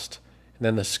exhaust, and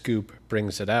then the scoop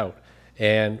brings it out.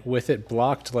 And with it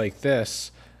blocked like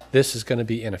this is going to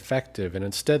be ineffective. And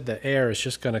instead the air is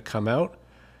just going to come out.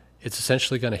 It's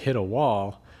essentially going to hit a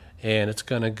wall, and it's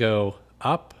going to go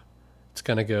up, it's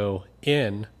going to go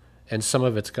in, and some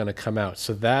of it's going to come out.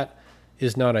 So that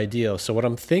is not ideal. So what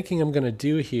I'm thinking I'm going to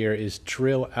do here is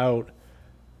drill out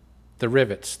the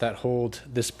rivets that hold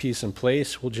this piece in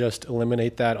place. We'll just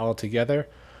eliminate that altogether.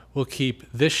 We'll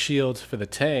keep this shield for the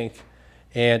tank,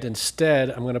 and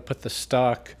instead I'm going to put the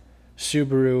stock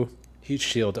Subaru heat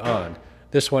shield on.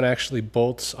 This one actually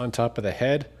bolts on top of the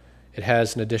head. It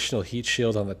has an additional heat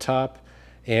shield on the top,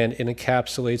 and it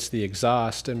encapsulates the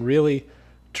exhaust and really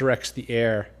directs the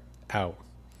air out.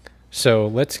 So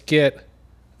let's get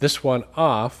this one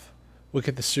off. We'll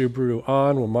get the Subaru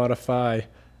on. We'll modify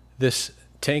this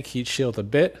tank heat shield a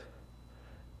bit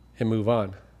and move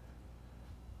on.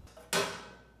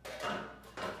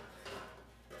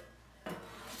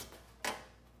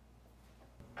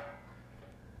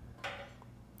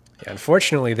 Yeah,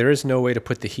 unfortunately, there is no way to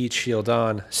put the heat shield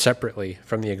on separately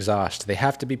from the exhaust. They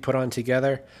have to be put on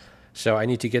together. So I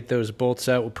need to get those bolts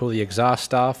out. We'll pull the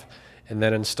exhaust off and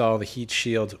then install the heat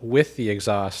shield with the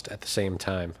exhaust at the same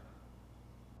time.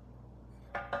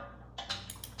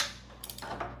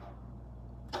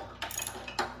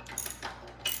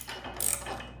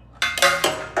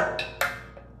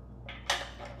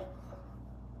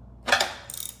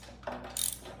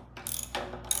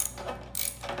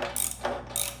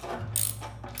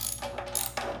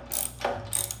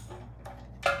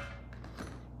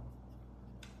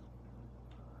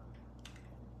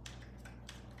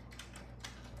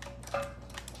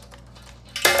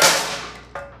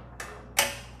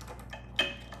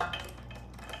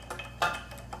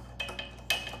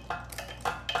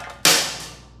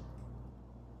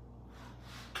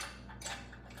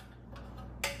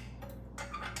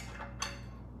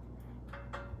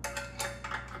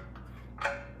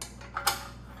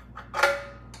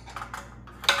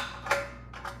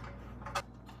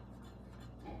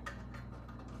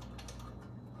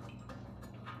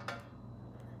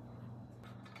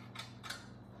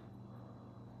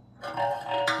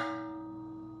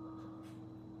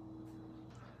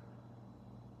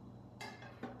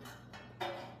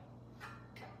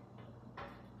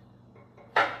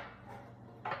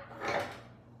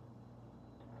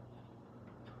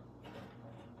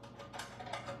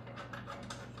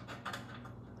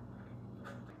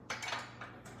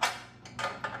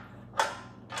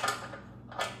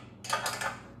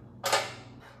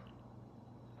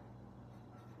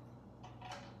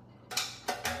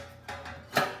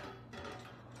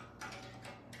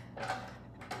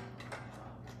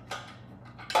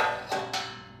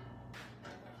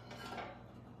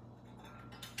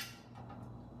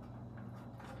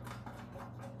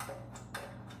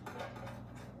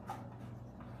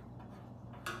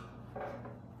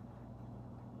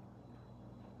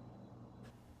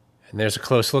 And there's a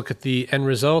close look at the end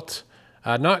result.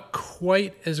 Not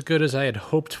quite as good as I had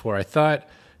hoped for. I thought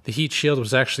the heat shield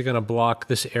was actually going to block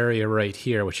this area right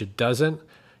here, which it doesn't.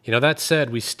 You know, that said,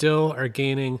 we still are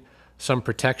gaining some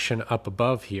protection up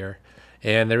above here.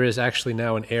 And there is actually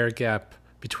now an air gap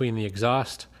between the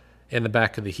exhaust and the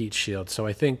back of the heat shield. So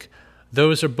I think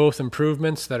those are both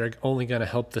improvements that are only going to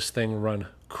help this thing run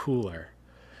cooler.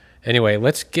 Anyway,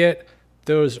 let's get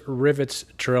those rivets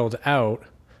drilled out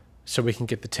so we can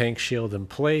get the tank shield in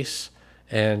place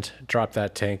and drop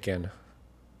that tank in.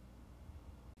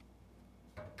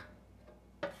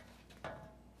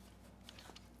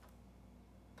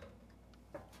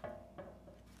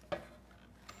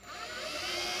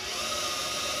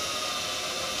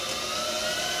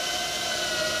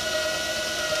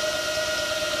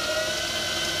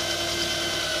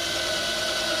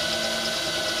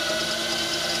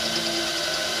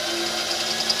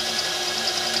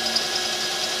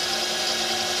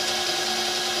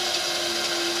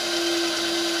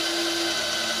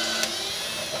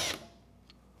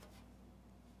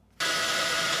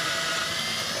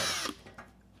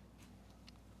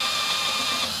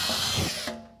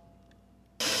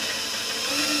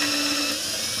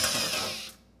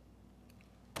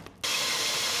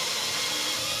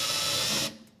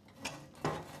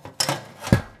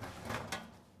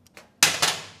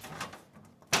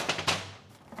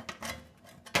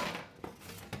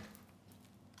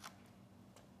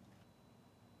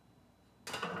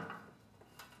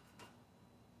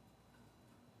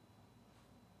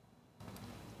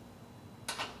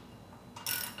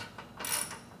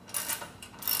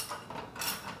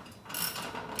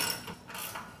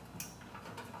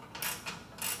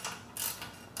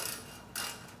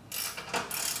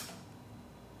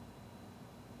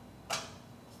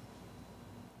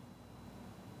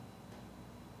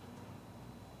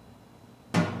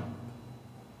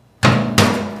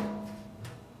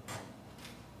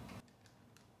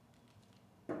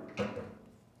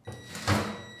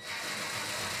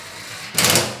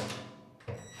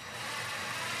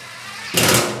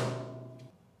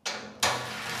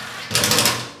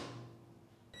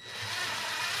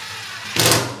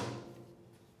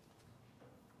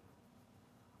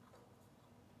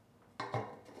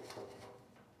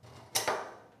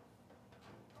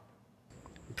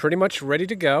 pretty much ready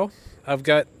to go. I've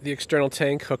got the external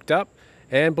tank hooked up,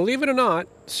 and believe it or not,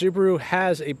 Subaru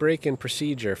has a break-in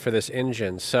procedure for this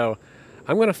engine, so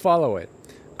I'm going to follow it.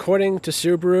 According to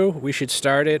Subaru, we should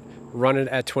start it, run it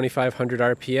at 2500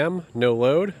 RPM, no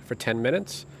load, for 10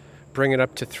 minutes, bring it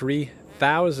up to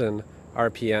 3000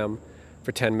 RPM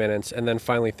for 10 minutes, and then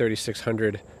finally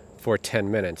 3600 for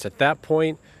 10 minutes. At that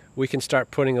point, we can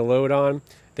start putting a load on.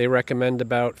 They recommend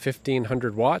about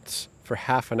 1500 watts for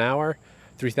half an hour,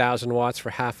 3000 watts for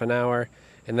half an hour,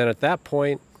 and then at that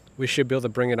point, we should be able to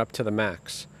bring it up to the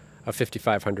max of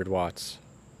 5500 watts.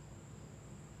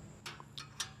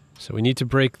 So we need to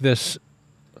break this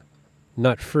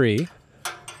nut free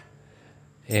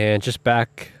and just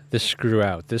back this screw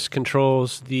out. This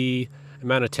controls the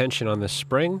amount of tension on this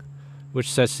spring, which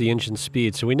sets the engine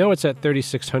speed. So we know it's at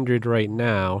 3600 right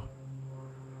now.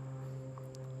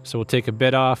 So we'll take a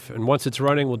bit off, and once it's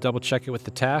running, we'll double check it with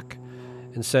the tach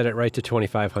and set it right to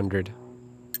 2500.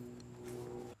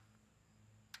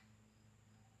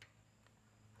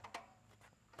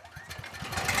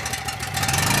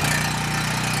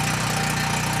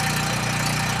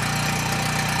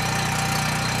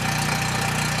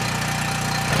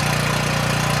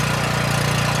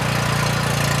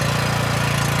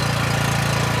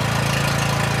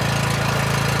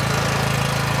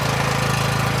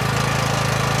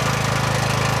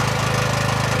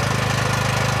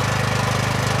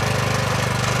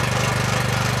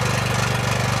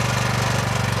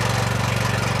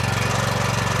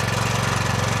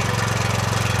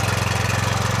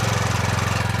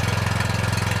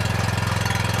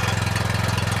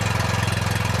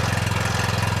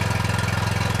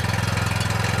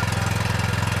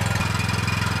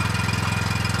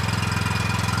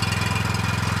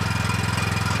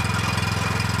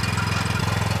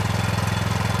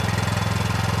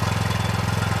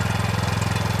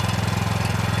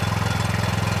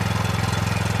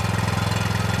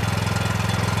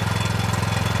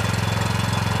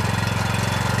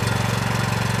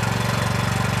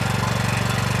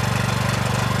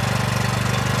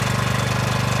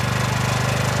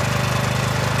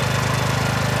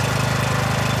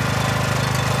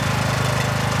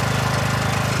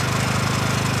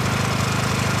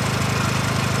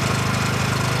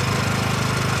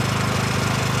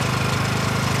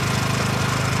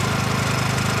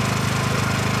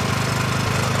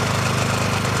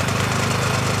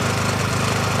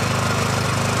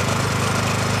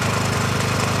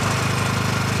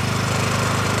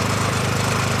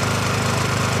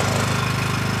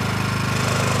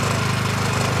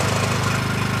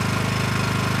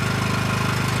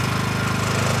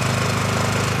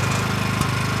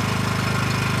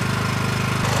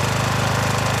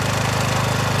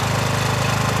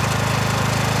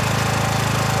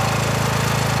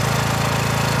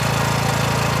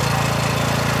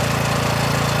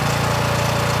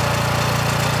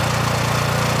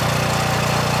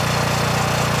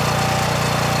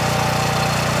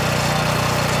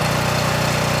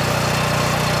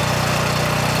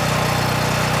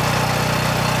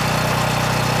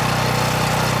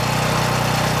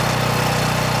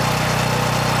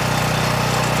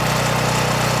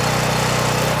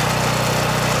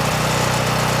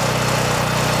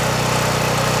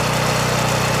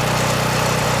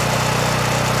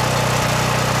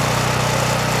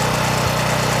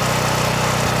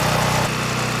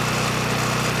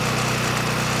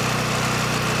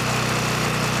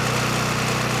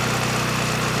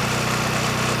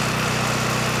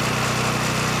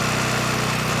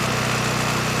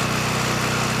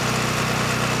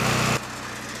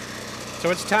 So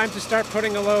it's time to start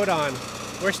putting a load on.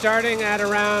 We're starting at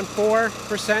around 4%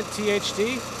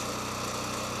 THD.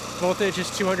 Voltage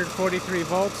is 243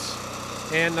 volts,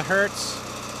 and the Hertz,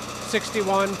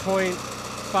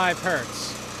 61.5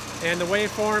 Hertz. And the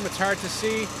waveform, it's hard to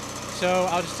see, so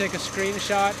I'll just take a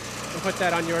screenshot and put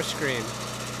that on your screen.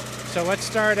 So let's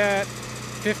start at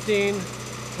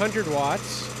 1500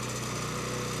 watts.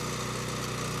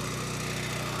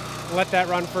 Let that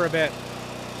run for a bit.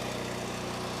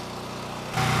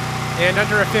 And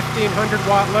under a 1500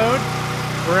 watt load,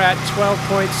 we're at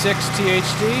 12.6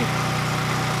 THD,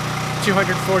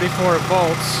 244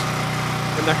 volts,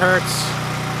 and the Hertz,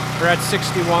 we're at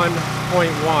 61.1.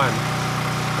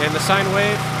 And the sine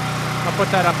wave, I'll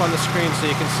put that up on the screen so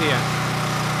you can see it.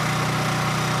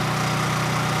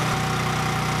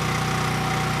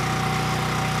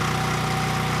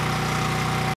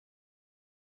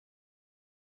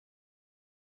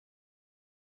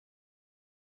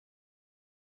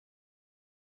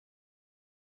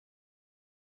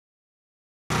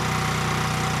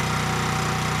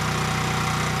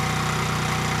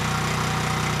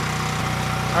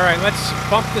 All right, let's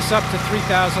bump this up to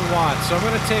 3,000 watts. So I'm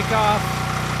going to take off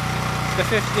the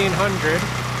 1500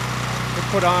 and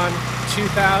put on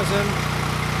 2,000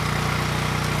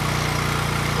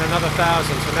 and another 1,000.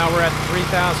 So now we're at 3,000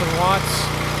 watts.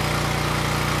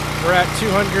 We're at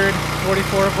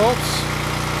 244 volts,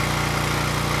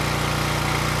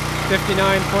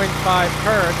 59.5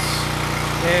 hertz,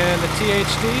 and the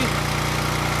THD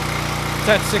is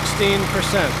at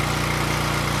 16%.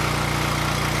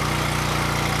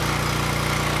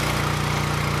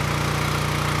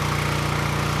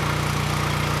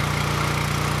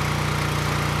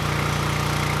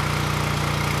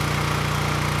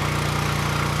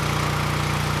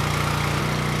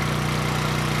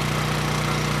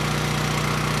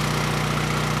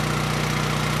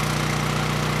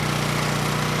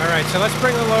 Alright, so let's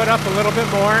bring the load up a little bit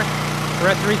more.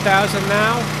 We're at 3,000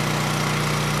 now.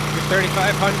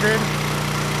 3,500.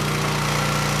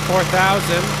 4,000.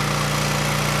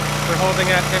 We're holding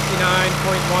at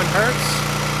 59.1 hertz.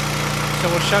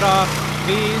 So we'll shut off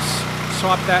these,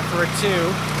 swap that for a 2.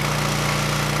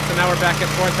 So now we're back at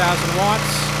 4,000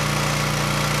 watts.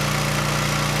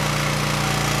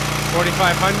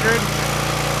 4,500.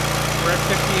 We're at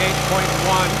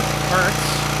 58.1 hertz.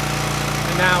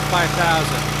 And now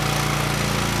 5,000.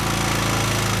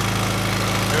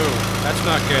 Ooh, that's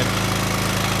not good.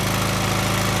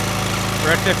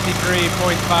 We're at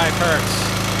 53.5 hertz.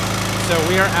 So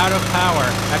we are out of power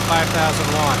at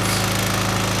 5,000 watts.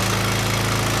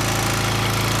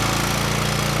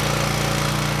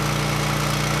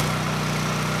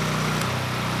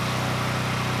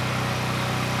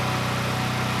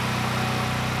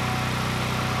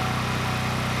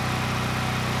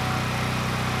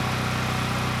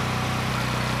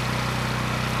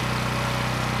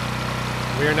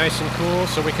 We are nice and cool,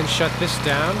 so we can shut this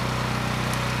down.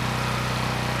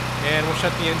 And we'll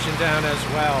shut the engine down as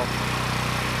well.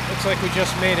 Looks like we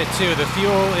just made it too. The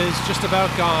fuel is just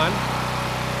about gone.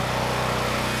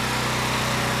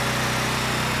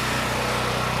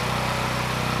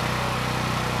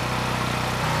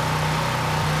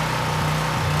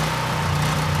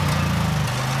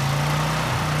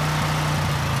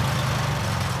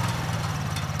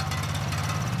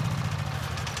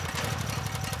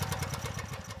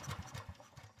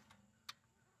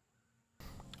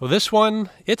 Well, this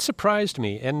one, it surprised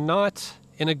me, and not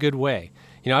in a good way.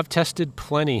 You know, I've tested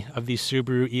plenty of these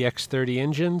Subaru EX30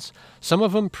 engines, some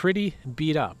of them pretty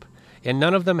beat up, and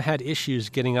none of them had issues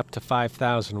getting up to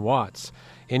 5,000 watts.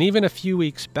 And even a few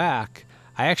weeks back,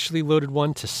 I actually loaded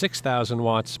one to 6,000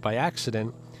 watts by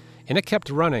accident, and it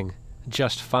kept running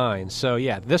just fine. So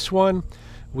yeah, this one,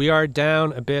 we are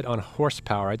down a bit on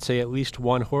horsepower. I'd say at least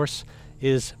 1 horse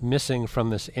is missing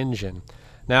from this engine.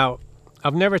 Now,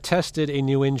 I've never tested a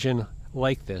new engine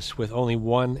like this with only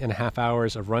 1.5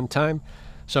 hours of runtime,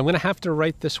 so I'm going to have to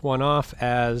write this one off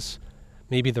as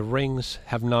maybe the rings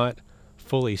have not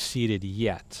fully seated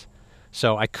yet.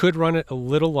 So I could run it a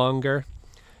little longer.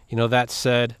 You know, that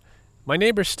said, my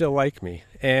neighbors still like me,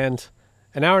 and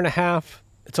an hour and a half,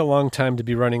 it's a long time to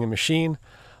be running a machine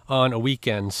on a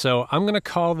weekend. So I'm going to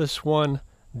call this one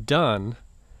done,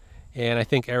 and I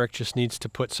think Eric just needs to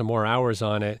put some more hours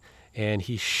on it, and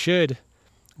he should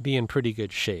be in pretty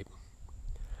good shape.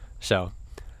 So,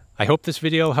 I hope this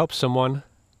video helps someone.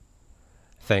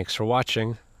 Thanks for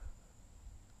watching.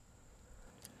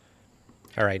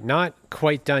 Alright, not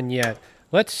quite done yet.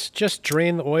 Let's just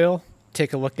drain the oil,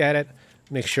 take a look at it,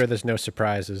 make sure there's no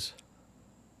surprises.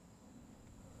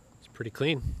 It's pretty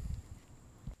clean.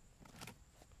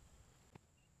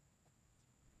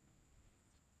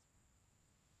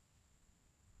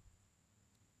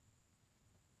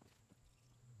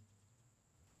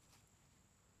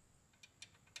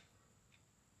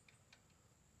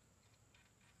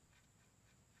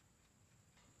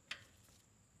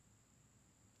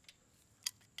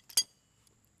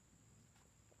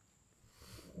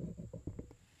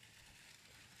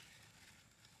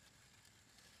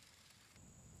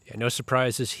 Yeah, no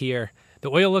surprises here. The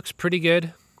oil looks pretty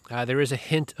good. There is a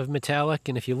hint of metallic,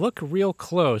 and if you look real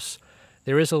close,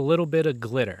 there is a little bit of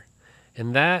glitter.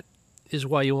 And that is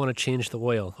why you want to change the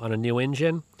oil on a new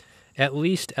engine, at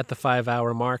least at the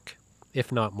 5-hour mark, if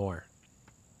not more.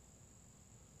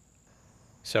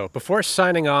 So before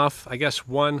signing off, I guess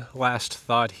one last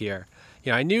thought here.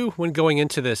 You know, I knew when going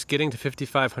into this, getting to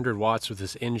 5,500 watts with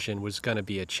this engine was going to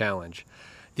be a challenge.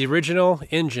 The original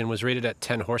engine was rated at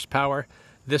 10 horsepower.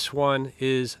 This one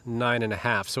is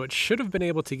 9.5, so it should have been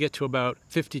able to get to about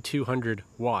 5,200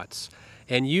 watts.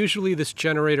 And usually this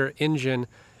generator engine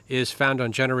is found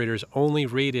on generators only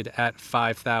rated at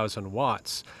 5,000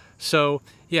 watts. So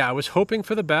yeah, I was hoping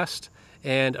for the best,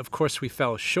 and of course we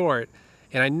fell short.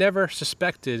 And I never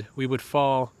suspected we would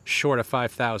fall short of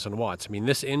 5,000 watts. I mean,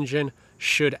 this engine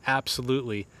should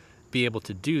absolutely be able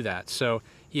to do that. So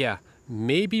yeah,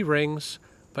 maybe rings,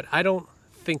 but I don't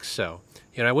think so.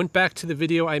 You know, I went back to the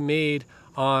video I made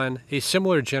on a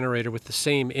similar generator with the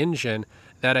same engine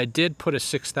that I did put a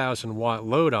 6,000 watt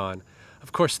load on.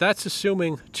 Of course, that's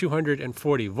assuming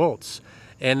 240 volts.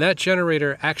 And that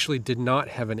generator actually did not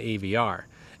have an AVR.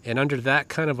 And under that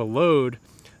kind of a load,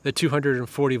 the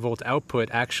 240 volt output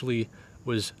actually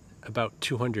was about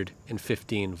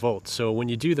 215 volts. So when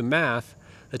you do the math,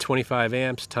 the 25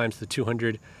 amps times the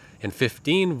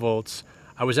 215 volts,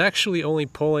 I was actually only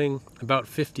pulling about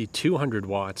 5,200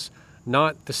 watts,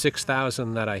 not the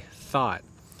 6,000 that I thought.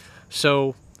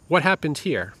 So what happened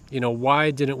here? You know, why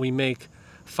didn't we make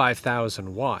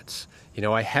 5,000 watts? You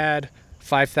know, I had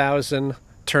 5,000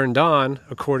 turned on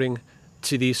according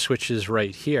to these switches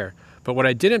right here. But what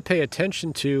I didn't pay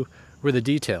attention to were the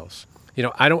details. You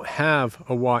know, I don't have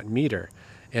a watt meter,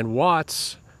 and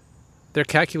watts, they're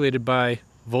calculated by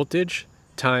voltage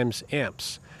times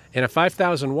amps. And at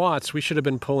 5,000 watts, we should have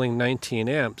been pulling 19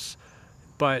 amps,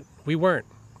 but we weren't.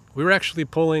 We were actually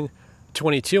pulling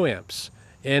 22 amps.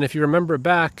 And if you remember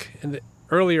back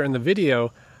earlier in the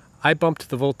video, I bumped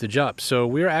the voltage up. So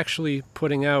we were actually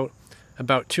putting out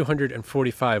about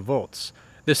 245 volts.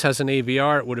 This has an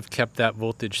AVR, it would have kept that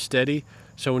voltage steady.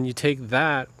 So when you take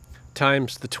that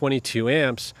times the 22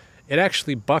 amps, it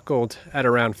actually buckled at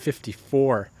around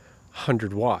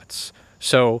 5,400 watts.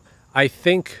 So I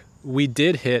think we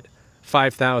did hit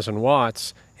 5,000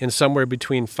 watts, and somewhere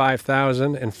between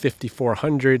 5,000 and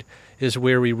 5,400 is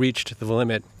where we reached the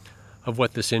limit of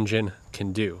what this engine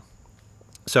can do.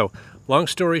 So long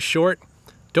story short,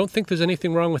 don't think there's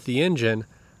anything wrong with the engine.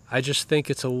 I just think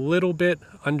it's a little bit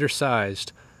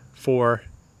undersized for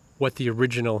what the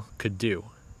original could do.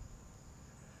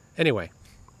 Anyway,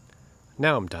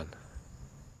 now I'm done.